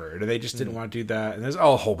what I've heard, and they just didn't want to do that. And there's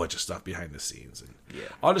a whole bunch of stuff behind the scenes. And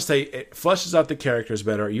I'll just say it fleshes out the characters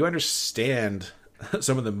better. You understand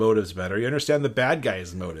some of the motives better. You understand the bad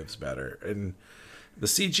guys' motives better, and the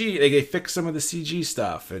CG they fix some of the CG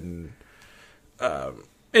stuff. And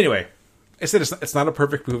anyway, I said it's not a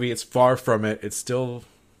perfect movie. It's far from it. It's still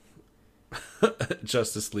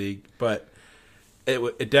Justice League, but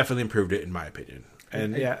it definitely improved it in my opinion.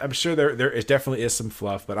 And yeah, I'm sure there is definitely is some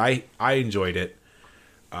fluff, but I enjoyed it.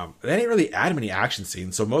 They didn't really add many action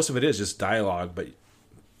scenes, so most of it is just dialogue, but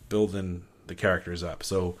building the characters up.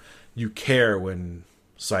 So you care when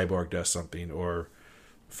Cyborg does something or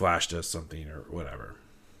Flash does something or whatever.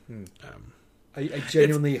 I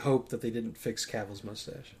genuinely hope that they didn't fix Cavill's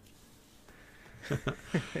mustache.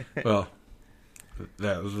 Well,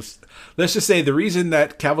 let's just say the reason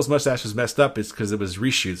that Cavill's mustache was messed up is because it was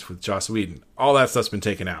reshoots with Joss Whedon. All that stuff's been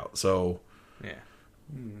taken out, so Yeah.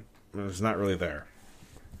 it's not really there.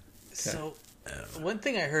 So, one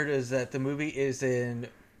thing I heard is that the movie is in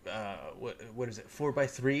what is it,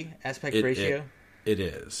 4:3 aspect ratio? It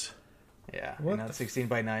is. Yeah, What not the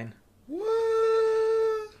 16:9.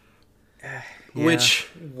 What? Yeah. Which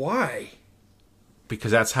Why?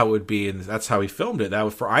 because that's how it would be, and that's how he filmed it. That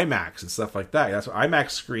was for IMAX and stuff like that. That's why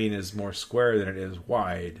IMAX screen is more square than it is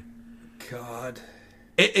wide. God.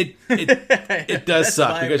 It does That's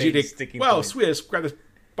suck my because you main think, sticking well, point. sweet, I just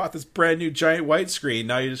bought this brand new giant widescreen.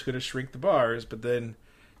 Now you're just going to shrink the bars, but then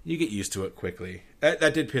you get used to it quickly.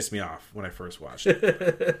 That did piss me off when I first watched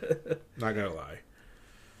it. Not gonna lie.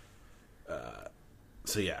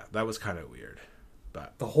 So yeah, that was kind of weird,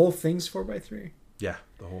 but The whole thing's 4:3. yeah,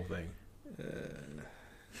 the whole thing.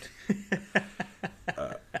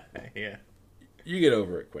 Yeah. You get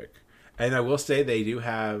over it quick. And I will say they do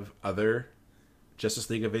have other Justice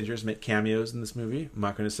League Avengers make cameos in this movie. I'm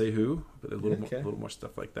not going to say who, but a little, Okay. little more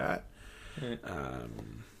stuff like that.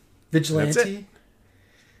 Vigilante. That's it.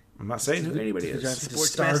 I'm not saying who anybody is. Vigilante,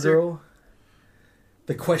 Sports Stargirl.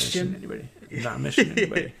 The Mention Question. anybody? Not mention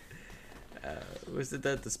anybody. Was it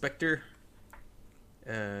the Spectre?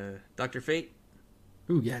 Dr. Fate?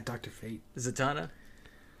 Ooh, yeah, Dr. Fate. Zatanna?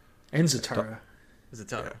 And Zatara.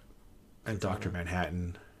 Zatanna. And Dr.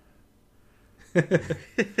 Manhattan.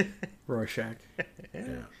 Rorschach.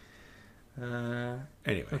 Yeah.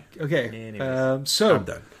 Anyway, Okay. Anyways. So, I'm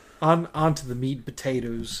done. on to the meat and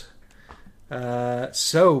potatoes. The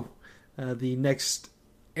next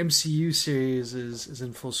MCU series is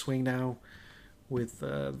in full swing now with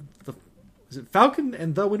is it Falcon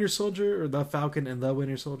and the Winter Soldier or the Falcon and the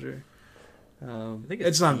Winter Soldier? I think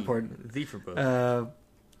it's not the- important. The for both.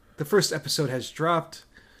 The first episode has dropped,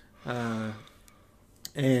 and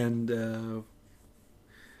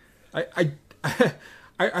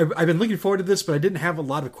I've been looking forward to this, but I didn't have a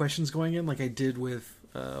lot of questions going in like I did with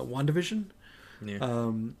WandaVision. Yeah.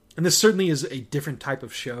 And this certainly is a different type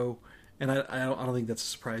of show, and I don't think that's a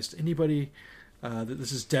surprise to anybody. That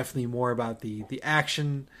this is definitely more about the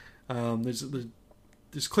action.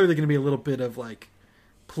 There's clearly going to be a little bit of like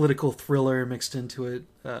political thriller mixed into it,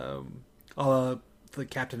 all the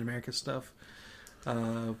Captain America stuff.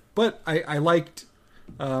 But I liked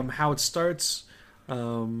how it starts.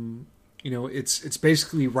 It's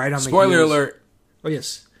basically right on the Spoiler heels- alert. Oh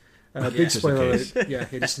yes, big Just in spoiler case. alert. Yeah,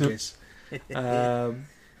 just in case.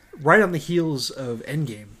 Right on the heels of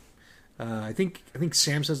Endgame, I think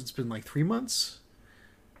Sam says it's been like 3 months.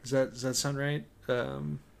 Does that sound right?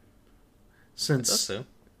 Since I thought so.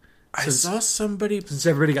 I saw somebody since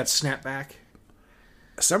everybody got snapped back.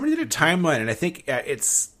 did a timeline, and I think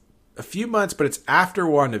it's a few months, but it's after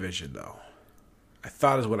WandaVision, though. I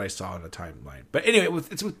thought is what I saw in the timeline. But anyway,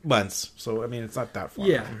 it's with months, so I mean, it's not that far.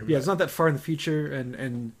 Yeah, it's not that far in the future,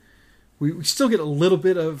 and we still get a little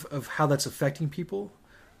bit of how that's affecting people.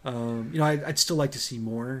 I'd still like to see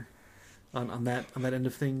more on that end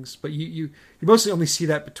of things, but you mostly only see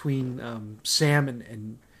that between Sam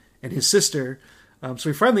and his sister.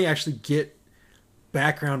 So we finally actually get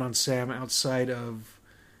background on Sam outside of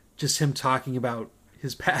just him talking about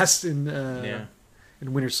his past in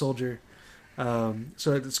Winter Soldier.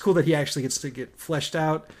 So it's cool that he actually gets to get fleshed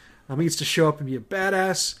out. He gets to show up and be a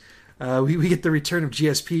badass. We get the return of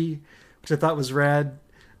GSP, which I thought was rad.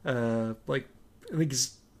 I think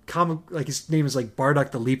his name is like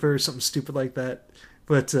Bardock the Leaper or something stupid like that.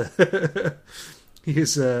 But he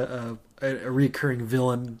is a recurring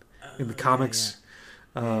villain in the comics.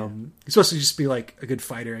 He's supposed to just be like a good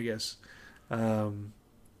fighter, I guess.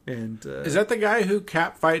 Is that the guy who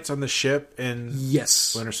Cap fights on the ship in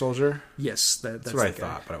Yes. Winter Soldier? Yes, that's what I the guy.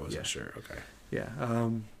 thought, but I wasn't sure. Okay. Yeah.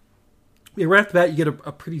 Right after that, you get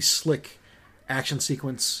a pretty slick action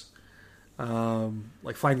sequence,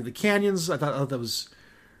 like finding the canyons. I thought that was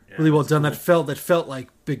really well done. Cool. That felt like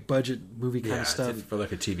big budget movie kind of stuff for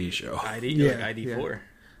like a TV show. ID4.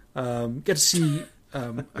 Get to see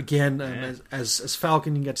again as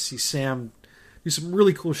Falcon. You get to see Sam do some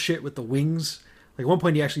really cool shit with the wings. Like at one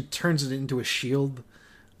point, he actually turns it into a shield,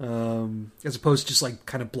 as opposed to just like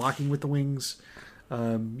kind of blocking with the wings.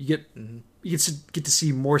 You get to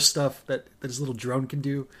see more stuff that his little drone can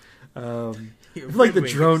do. I feel like the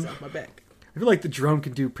drone. I feel like the drone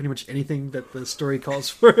can do pretty much anything that the story calls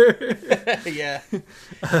for. Yeah,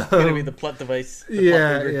 it's gonna be the plot device.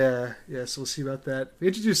 Yeah. So we'll see about that. We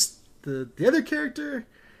introduced the other character,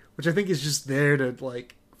 which I think is just there to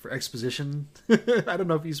like for exposition. I don't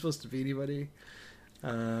know if he's supposed to be anybody.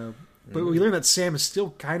 But we learned that Sam is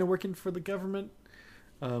still kind of working for the government.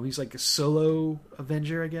 He's like a solo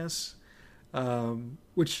Avenger, I guess.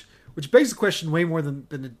 Which begs the question way more than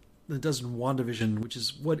it does in WandaVision, which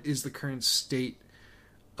is what is the current state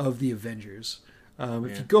of the Avengers?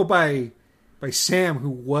 If you go by Sam, who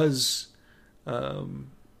was,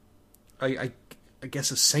 I guess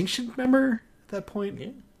a sanctioned member at that point. Yeah.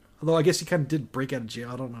 Although I guess he kind of did break out of jail.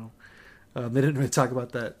 I don't know. They didn't really talk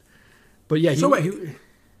about that. But yeah,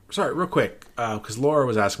 sorry, real quick, because Laura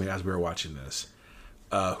was asking me as we were watching this,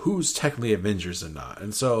 who's technically Avengers and not.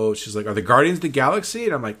 And so she's like, are the Guardians of the Galaxy?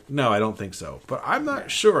 And I'm like, no, I don't think so. But I'm not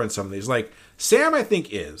sure on some of these. Like, Sam, I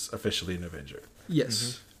think, is officially an Avenger. Yes.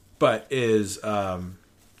 Mm-hmm. But is the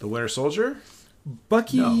Winter Soldier?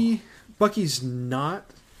 Bucky's not.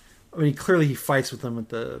 I mean, clearly he fights with them at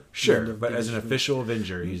the end of but as an official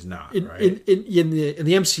Avenger, he's not, right? In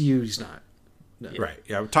the MCU, he's not. No. Right.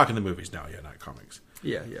 Yeah, we're talking the movies now, not comics.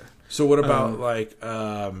 Yeah. So what about,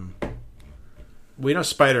 we know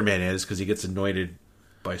Spider-Man is, because he gets anointed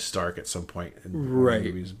by Stark at some point in the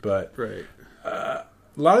movies, but a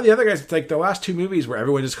lot of the other guys, like the last two movies where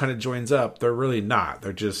everyone just kind of joins up, they're really not.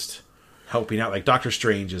 They're just helping out. Like Doctor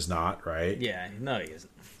Strange is not, right? Yeah, no, he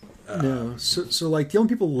isn't. No. So like the only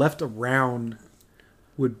people left around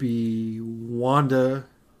would be Wanda.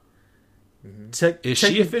 Mm-hmm. Is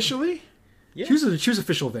she officially? Yeah. She was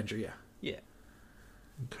official Avenger, yeah. Yeah.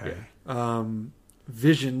 Okay. Yeah.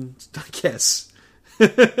 Vision, I guess.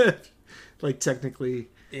 Like technically.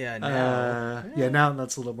 Yeah, now. Now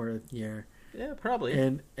that's a little more Yeah, probably.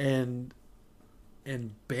 And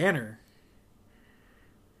Banner.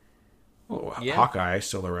 Oh, yeah. Hawkeye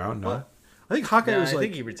still around, no? Well, I think Hawkeye was I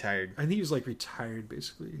think he retired. I think he was like retired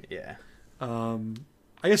basically. Yeah. I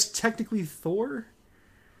guess technically Thor.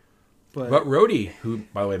 But Rhodey, who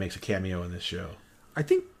by the way makes a cameo in this show. I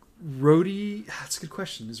think Rhodey. That's a good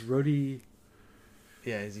question. Is Rhodey?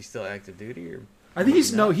 Yeah, is he still active duty or? I think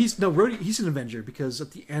Rhodey. He's an Avenger because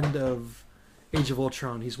at the end of Age of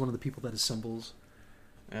Ultron, he's one of the people that assembles.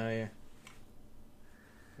 Oh yeah.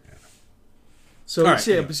 So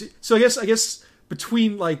so I guess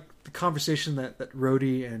between like the conversation that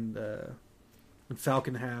Rhodey and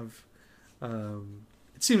Falcon have,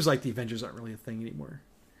 it seems like the Avengers aren't really a thing anymore.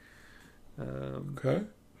 Okay.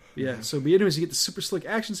 Yeah. So, but anyways, you get the super slick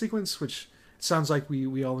action sequence, which sounds like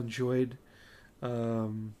we all enjoyed. We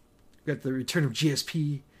got the return of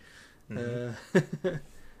GSP,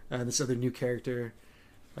 this other new character.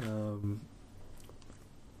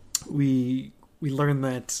 We learn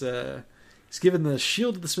that he's given the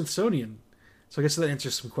shield to the Smithsonian. So I guess that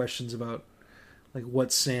answers some questions about like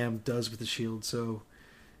what Sam does with the shield. So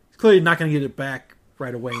he's clearly not going to get it back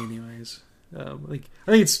right away, anyways. Like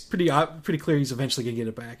I think it's pretty clear he's eventually going to get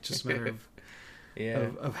it back. Just a matter of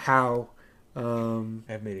of how.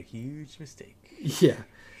 I've made a huge mistake. Yeah,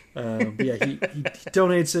 but yeah, he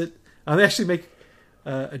donates it. They actually make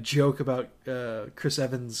a joke about Chris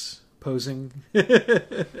Evans posing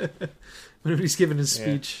when he's giving his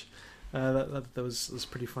speech. That was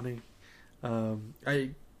pretty funny. I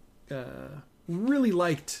really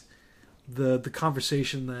liked the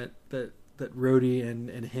conversation that Rhodey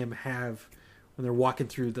and him have when they're walking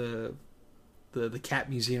through the cat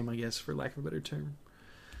museum, I guess, for lack of a better term.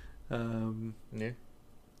 And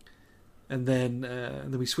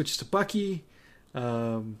then we switch to Bucky.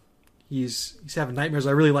 He's having nightmares.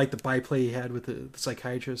 I really like the byplay he had with the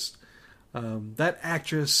psychiatrist. That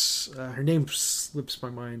actress, her name slips my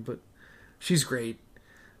mind, but she's great.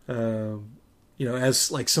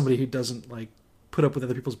 As like somebody who doesn't like put up with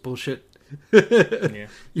other people's bullshit,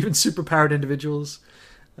 even superpowered individuals.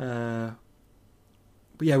 But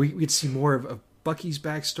yeah, we get to see more of Bucky's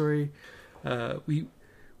backstory.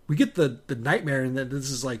 We get the nightmare, and then this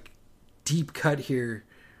is like deep cut here.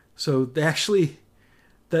 So they actually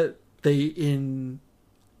in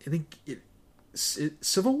I think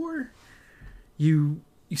Civil War, you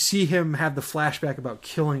see him have the flashback about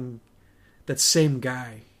killing that same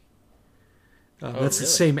guy. That's really? The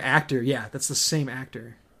same actor. Yeah, that's the same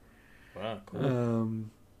actor. Wow, cool.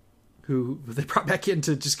 Who they brought back in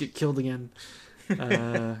to just get killed again.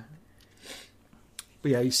 But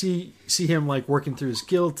yeah, you see him like working through his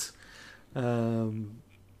guilt, and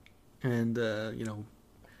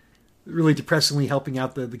really depressingly helping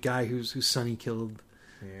out the guy whose son he killed.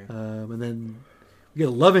 Yeah. And then we get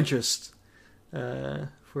a love interest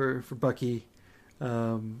for Bucky.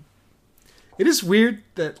 It is weird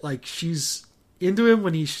that like she's into him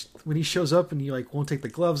when he shows up and he like won't take the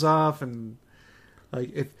gloves off, and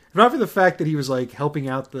like if not for the fact that he was like helping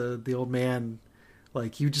out the old man,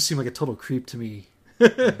 like he would just seem like a total creep to me.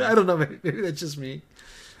 I don't know, maybe that's just me.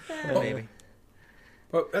 Maybe.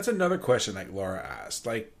 Well, that's another question like Laura asked.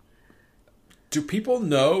 Like, do people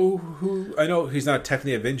know who? I know he's not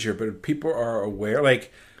technically Avenger, but people are aware.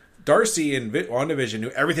 Like, Darcy in WandaVision knew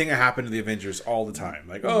everything that happened to the Avengers all the time.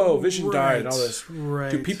 Like, oh, Vision died and all this. Right.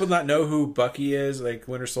 Do people not know who Bucky is? Like,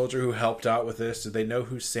 Winter Soldier, who helped out with this? Do they know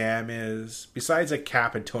who Sam is? Besides, like,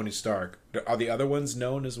 Cap and Tony Stark, are the other ones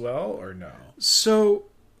known as well, or no? So,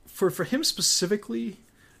 for him specifically,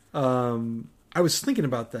 I was thinking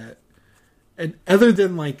about that. And other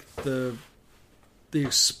than, like, the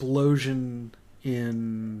explosion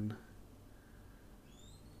in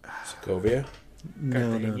Sokovia?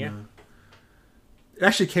 No. It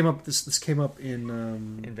actually came up. This came up in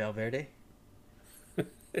Valverde,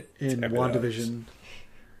 in WandaVision,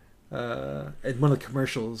 in one of the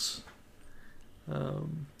commercials. The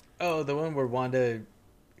one where Wanda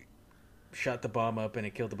shot the bomb up and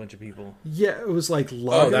it killed a bunch of people. Yeah, it was like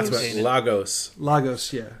Lagos. Oh, that's what Lagos.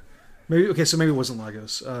 Lagos, yeah. Maybe it wasn't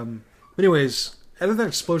Lagos. Anyways, other than that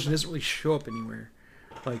explosion, it doesn't really show up anywhere,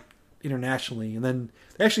 like internationally. And then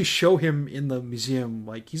they actually show him in the museum,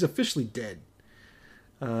 like he's officially dead.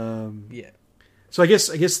 Yeah. So I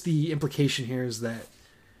guess the implication here is that,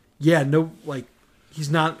 yeah, no, like he's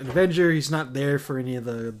not an Avenger. He's not there for any of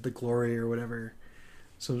the glory or whatever.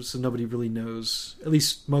 So nobody really knows. At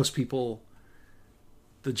least most people,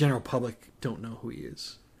 the general public, don't know who he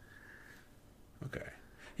is. Okay.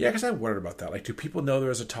 Yeah, because I wondered about that. Like, do people know there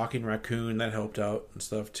was a talking raccoon that helped out and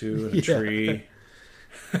stuff too, and a tree?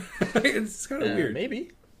 It's kind of weird.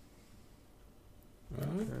 Maybe.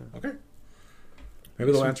 Okay.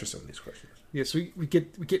 Maybe they'll answer some of these questions. Yeah, so we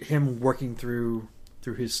get him working through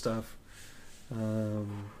his stuff, and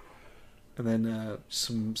then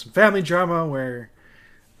some family drama where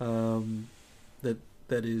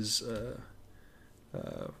that is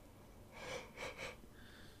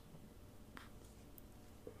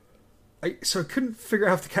I couldn't figure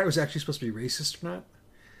out if the guy was actually supposed to be racist or not.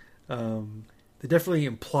 They definitely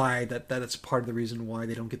imply that it's part of the reason why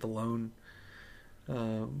they don't get the loan.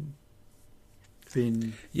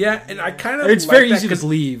 Yeah, and I kind of it's very easy to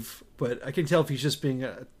believe, but I can tell if he's just being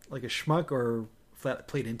like a schmuck or if that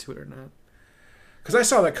played into it or not. Because I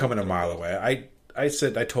saw that coming a mile away. I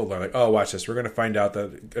told her, like, oh, watch this. We're going to find out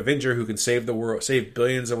that Avenger who can save the world, save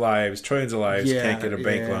billions of lives, trillions of lives, can't get a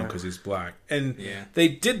bank loan because he's black. And they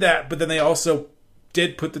did that, but then they also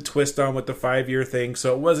did put the twist on with the 5-year thing,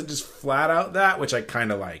 so it wasn't just flat out that, which I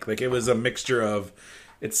kind of like. Like, it was a mixture of,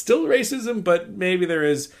 it's still racism, but maybe there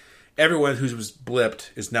is, everyone who was blipped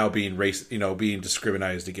is now being being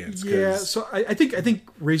discriminated against. Yeah, so I think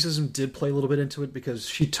racism did play a little bit into it because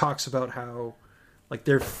she talks about how like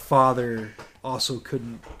their father also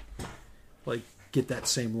couldn't like get that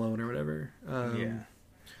same loan or whatever.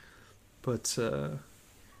 But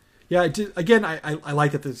yeah, I did. Again, I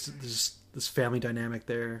like that there's this family dynamic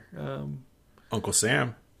there. Uncle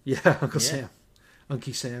Sam. Yeah, Uncle Sam,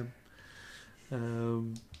 Unky Sam.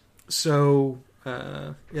 Then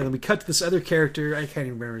we cut to this other character. I can't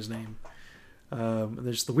even remember his name. And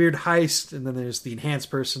there's the weird heist, and then there's the enhanced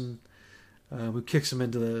person who kicks him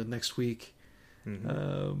into the next week.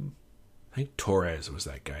 I think Torres was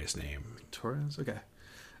that guy's name. Torres, okay.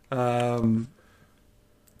 And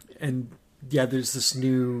yeah, there's this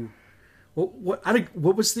new.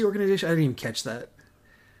 What was the organization? I didn't even catch that.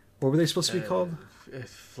 What were they supposed to be called?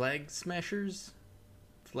 Flag smashers,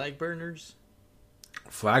 flag burners.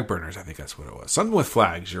 Flag burners, I think that's what it was. Something with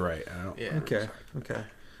flags. You're right. I don't Okay.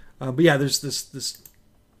 But yeah, there's this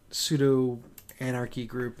pseudo anarchist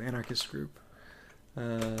group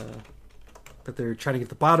that they're trying to get to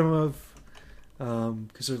the bottom of,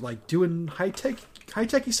 because they're like doing high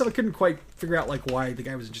techy stuff. I couldn't quite figure out like why the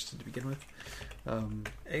guy was interested to begin with. I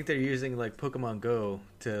think they're using like Pokemon Go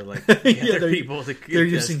to like gather people to they're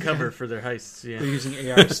using cover for their heists. Yeah, they're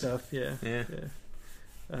using AR stuff. Yeah,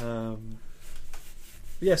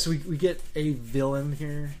 yeah. So we get a villain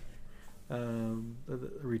here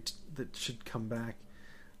that should come back,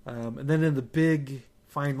 and then in the big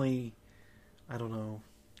finally, I don't know,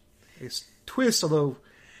 it's twist. Although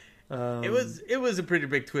it was a pretty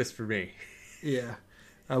big twist for me. Yeah,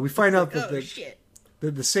 we find out that shit.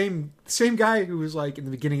 The same guy who was like in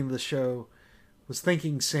the beginning of the show was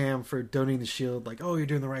thanking Sam for donating the shield, like, "Oh, you're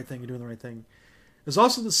doing the right thing. You're doing the right thing." It was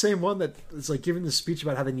also the same one that is like giving this speech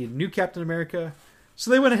about how they need a new Captain America. So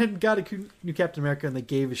they went ahead and got a new Captain America, and they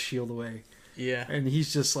gave his shield away. Yeah, and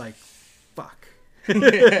he's just like, "Fuck."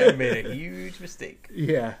 Made a huge mistake.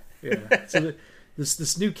 Yeah. So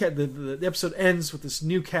this new Cap, the episode ends with this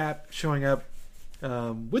new Cap showing up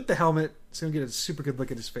with the helmet. So you get a super good look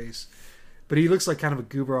at his face. But he looks like kind of a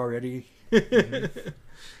goober already. And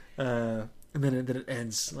then it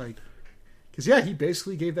ends like, because he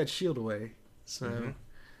basically gave that shield away. So,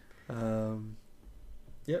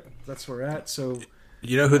 yep, that's where we're at. So,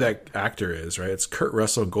 you know who that actor is, right? It's Kurt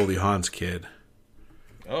Russell, Goldie Hawn's kid.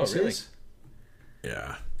 Oh, really?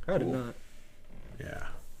 Yeah. I did not. Yeah.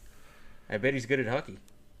 I bet he's good at hockey.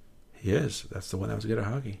 He is. That's the one that was good at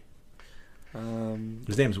hockey.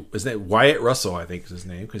 His name Wyatt Russell, I think is his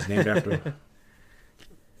name, because he's named after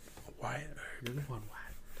Wyatt.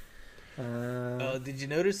 Did you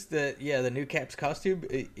notice that? Yeah, the new Cap's costume.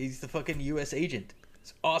 He's the fucking U.S. agent.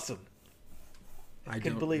 It's awesome. I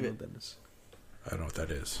couldn't believe it. I don't know what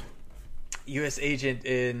that is. U.S. agent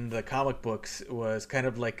in the comic books was kind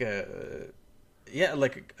of like a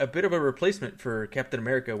bit of a replacement for Captain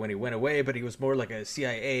America when he went away, but he was more like a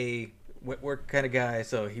CIA work kind of guy,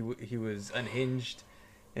 so he was unhinged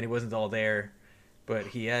and he wasn't all there, but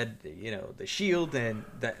he had the shield and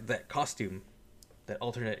that costume, that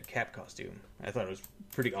alternate Cap costume. I thought it was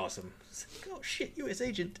pretty awesome. It's like, oh shit, U.S.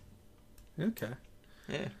 agent. Okay.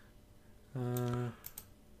 Yeah.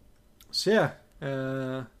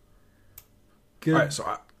 Good. All right,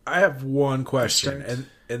 so I have one question. And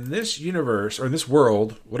in this universe, or in this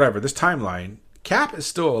world, whatever, this timeline, Cap is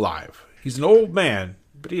still alive. He's an old man,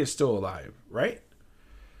 but he is still alive, right?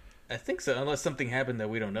 I think so, unless something happened that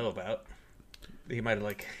we don't know about. He might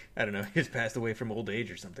have, I don't know, he's passed away from old age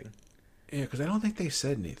or something. Yeah, because I don't think they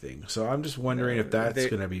said anything. So I'm just wondering if that's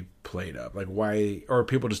going to be played up. Like, why, or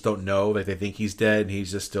people just don't know, like they think he's dead and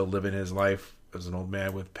he's just still living his life as an old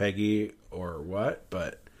man with Peggy, or what?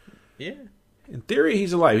 But yeah, in theory,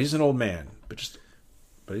 he's alive. He's an old man, but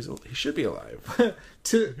he should be alive.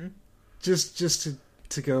 Just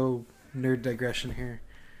to go nerd digression here.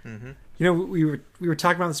 Mm-hmm. We were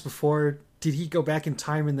talking about this before. Did he go back in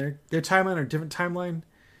time in their timeline or a different timeline?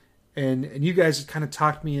 And you guys had kind of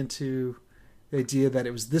talked me into the idea that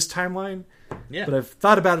it was this timeline. Yeah. But I've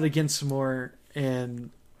thought about it again some more, and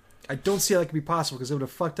I don't see how that could be possible because it would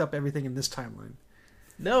have fucked up everything in this timeline.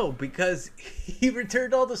 No, because he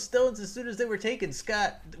returned all the stones as soon as they were taken.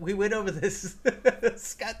 Scott, we went over this.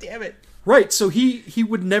 Scott, damn it. Right, so he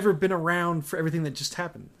would never been around for everything that just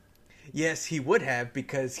happened. Yes, he would have,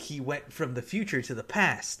 because he went from the future to the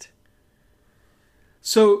past.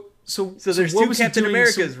 So there's what two was he Captain doing?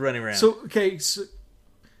 Americas running around. So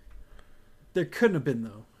there couldn't have been,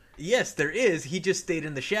 though. Yes, there is. He just stayed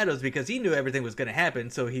in the shadows because he knew everything was going to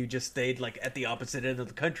happen, so he just stayed at the opposite end of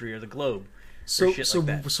the country or the globe. So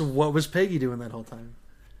So what was Peggy doing that whole time?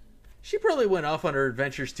 She probably went off on her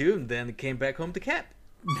adventures too, and then came back home to Cap.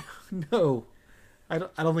 No, I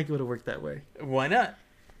don't think it would have worked that way. Why not?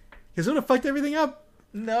 Because it would have fucked everything up.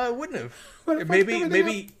 No, I wouldn't have. What the fuck Maybe did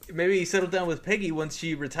they maybe he settled down with Peggy once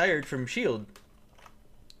she retired from Shield.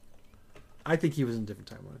 I think he was in a different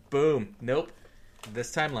timeline. Boom. Nope.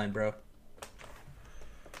 This timeline, bro.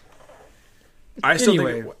 I still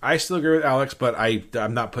Anyway. I still agree with Alex, but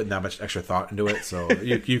I'm not putting that much extra thought into it. So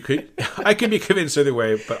you could I could be convinced either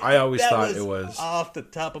way, but I always thought it was off the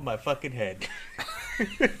top of my fucking head.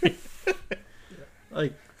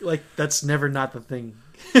 Like that's never not the thing.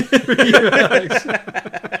 For you, Alex.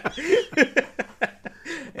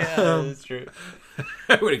 Yeah, that's true.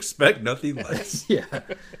 I would expect nothing less Yeah.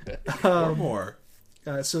 or more.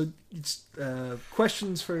 So it's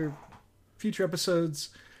questions for future episodes.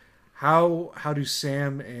 How do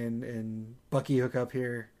Sam and Bucky hook up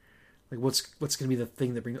here? Like what's going to be the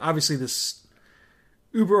thing that brings? Obviously, this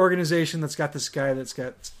Uber organization that's got this guy that's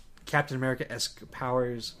got Captain America-esque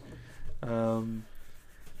powers.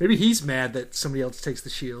 Maybe he's mad that somebody else takes the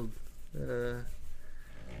shield.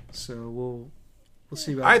 So we'll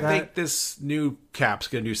see about I that. think this new Cap's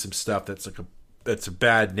gonna do some stuff that's that's a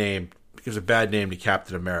bad name, gives a bad name to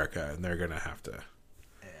Captain America, and they're gonna have to.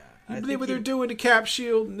 You believe what they're doing to Cap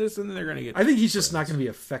Shield and this, and then they're gonna get. I think he's just not going to be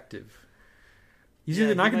effective. He's Yeah,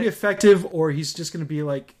 either not he going to be might- effective, or he's just going to be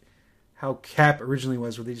like how Cap originally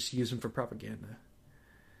was, where they just use him for propaganda.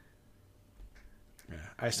 Yeah,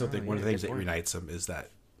 I still think Oh, one of yeah, the things good that point. unites them is that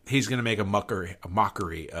he's gonna make a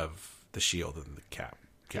mockery of the Shield and the Cap.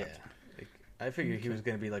 Yeah. Like, I figured he was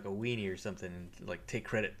going to be like a weenie or something and like take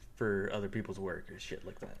credit for other people's work or shit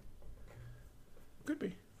like that. Could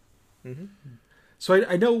be. So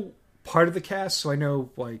I know part of the cast, so I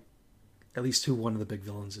know like at least who one of the big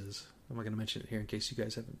villains is. I'm not going to mention it here in case you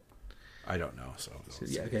guys haven't. I don't know. So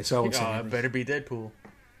Yeah, okay. So I won't say Oh, it anything. better be Deadpool.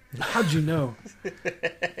 How'd you know?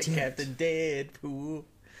 Captain Deadpool.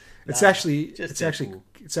 It's Nah, actually just it's actually Deadpool.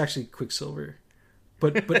 it's actually Quicksilver,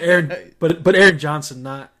 but Aaron but Aaron Johnson,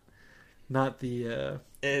 not the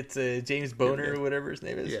It's James Boner Yeah. or whatever his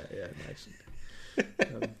name is. yeah actually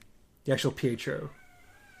the actual Pietro.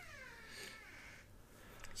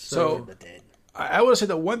 So The dead. I will say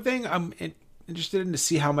that one thing I'm interested in to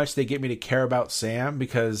see how much they get me to care about Sam,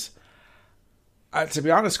 because to be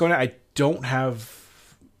honest, going I don't have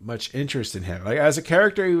much interest in him. Like as a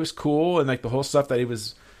character, he was cool, and like the whole stuff that he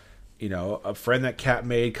was, a friend that Cap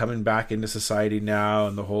made coming back into society now,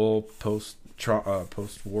 and the whole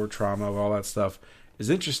post-war trauma of all that stuff is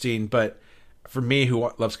interesting. But for me, who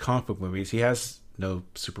loves comic book movies, he has no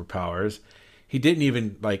superpowers. He didn't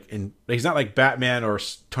even he's not like Batman or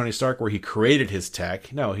Tony Stark where he created his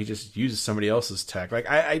tech. No, he just uses somebody else's tech. Like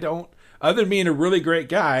I don't, other than being a really great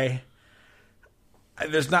guy,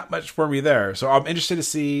 there's not much for me there. So I'm interested to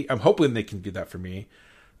see. I'm hoping they can do that for me.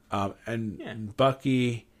 And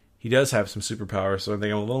Bucky, he does have some superpowers, so I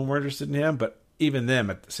think I'm a little more interested in him. But even them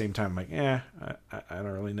at the same time, I don't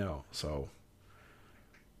really know. So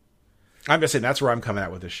I'm just saying that's where I'm coming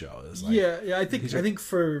at with this show. Is like, Yeah. I think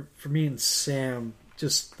for me and Sam,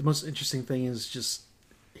 just the most interesting thing is just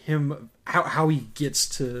him how he gets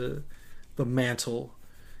to the mantle,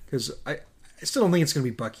 because I still don't think it's going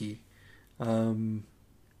to be Bucky.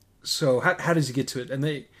 So how does he get to it? And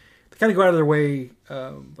they kind of go out of their way.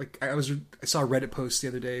 Like I saw a Reddit post the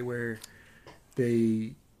other day where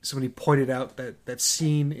somebody pointed out that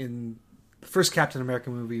scene in the first Captain America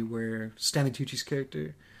movie where Stanley Tucci's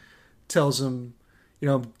character tells him,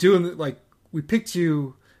 doing like, we picked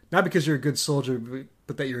you not because you're a good soldier,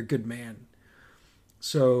 but that you're a good man.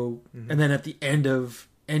 So, and then at the end of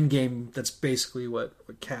Endgame, that's basically what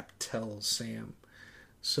Cap tells Sam.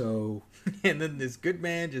 So, And then this good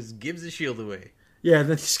man just gives the shield away. yeah,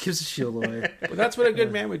 then he just gives the shield away. well, that's what a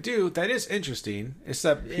good man would do. That is interesting.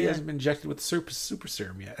 Except he Yeah. hasn't been injected with super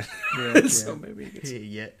serum yet. Yeah, So yeah. maybe he gets.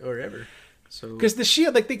 Yet or ever. So, Because the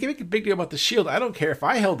shield, like they can make a big deal about the shield. I don't care if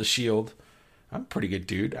I held the shield. I'm a pretty good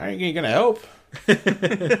dude. I ain't gonna help.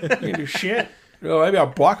 I ain't do shit. Maybe I'll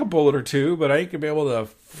block a bullet or two, but I ain't gonna be able to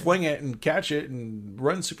fling it and catch it and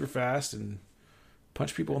run super fast and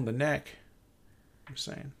punch people in the neck. I'm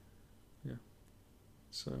saying.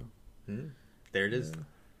 so There it is.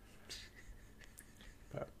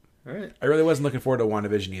 all right. I really wasn't looking forward to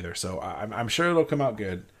WandaVision either, so I'm sure it'll come out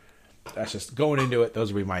good. That's just going into it.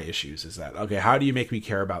 Those will be my issues. Is that okay? How do you make me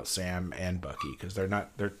care about Sam and Bucky? Because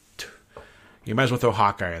you might as well throw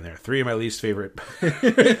Hawkeye in there. 3 of my least favorite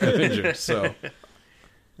Avengers. So,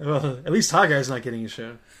 Well, at least Hawkeye's not getting a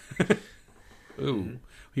show. ooh,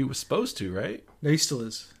 he was supposed to, right? No, he still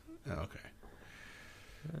is. Oh, okay.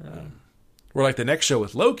 Or like the next show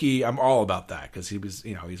with Loki, I'm all about that because he was,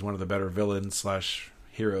 he's one of the better villains /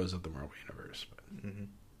 heroes of the Marvel universe. But,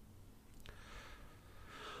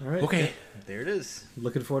 All right. okay, There it is.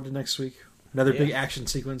 Looking forward to next week. Another big action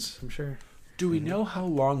sequence, I'm sure. Do we know how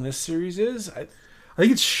long this series is? I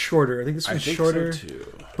think it's shorter. I think this one's shorter. So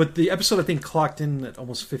too. But the episode, I think, clocked in at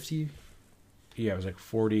almost 50. Yeah, it was like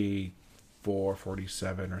 44,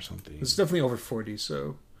 47 or something. It's definitely over 40,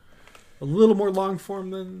 so a little more long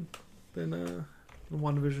form than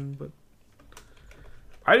WandaVision, but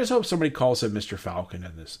I just hope somebody calls him Mr. Falcon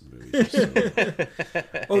in this movie.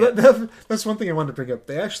 That's one thing I wanted to bring up.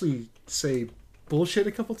 They actually say bullshit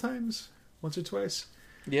a couple times, once or twice.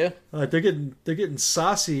 Yeah. They're getting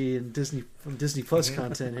saucy in Disney Plus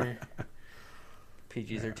content here.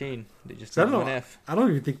 PG-13. They just I don't know. an F. I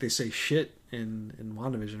don't even think they say shit in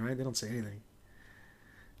WandaVision, right? They don't say anything.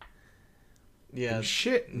 Yeah.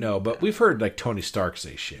 Shit, no, but we've heard like Tony Stark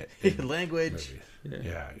say shit. in Language. movies.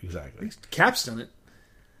 Yeah, exactly. Cap's done it.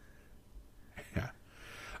 Yeah.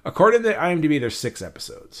 According to IMDb, there's 6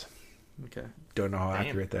 episodes. Okay. Don't know how Damn.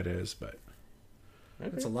 accurate that is, but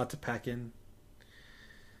That's a lot to pack in.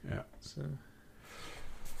 yeah. So,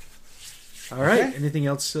 all right. Okay. Anything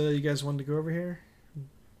else you guys wanted to go over here?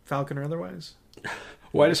 Falcon or otherwise?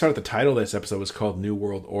 Well, I just heard the title of this episode was called New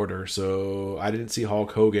World Order, so I didn't see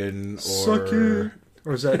Hulk Hogan or... Suck it.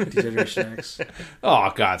 Or is that Degeneration X?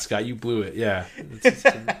 Oh, God, Scott, you blew it. Yeah. This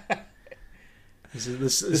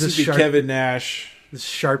This would be Kevin Nash, This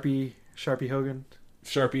Sharpie Hogan.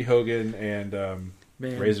 Sharpie Hogan, and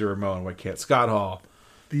Man. Razor Ramon. What can't Scott Hall?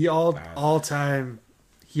 The all-time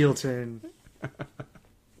heel turn.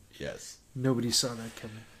 Yes. Nobody saw that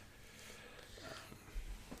coming.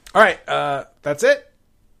 All right, that's it.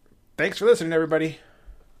 Thanks for listening, everybody.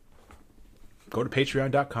 Go to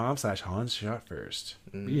patreon.com/HansShotFirst.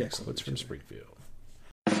 Be excellent. Quotes from Springfield.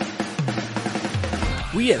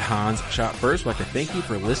 We at Hans Shot First would like to thank you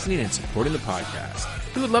for listening and supporting the podcast.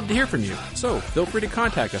 We would love to hear from you, so feel free to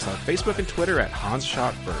contact us on Facebook and Twitter at Hans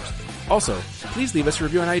Shot First. Also, please leave us a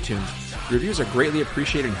review on iTunes. Reviews are greatly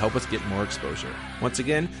appreciated and help us get more exposure. Once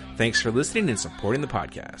again, thanks for listening and supporting the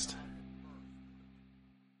podcast.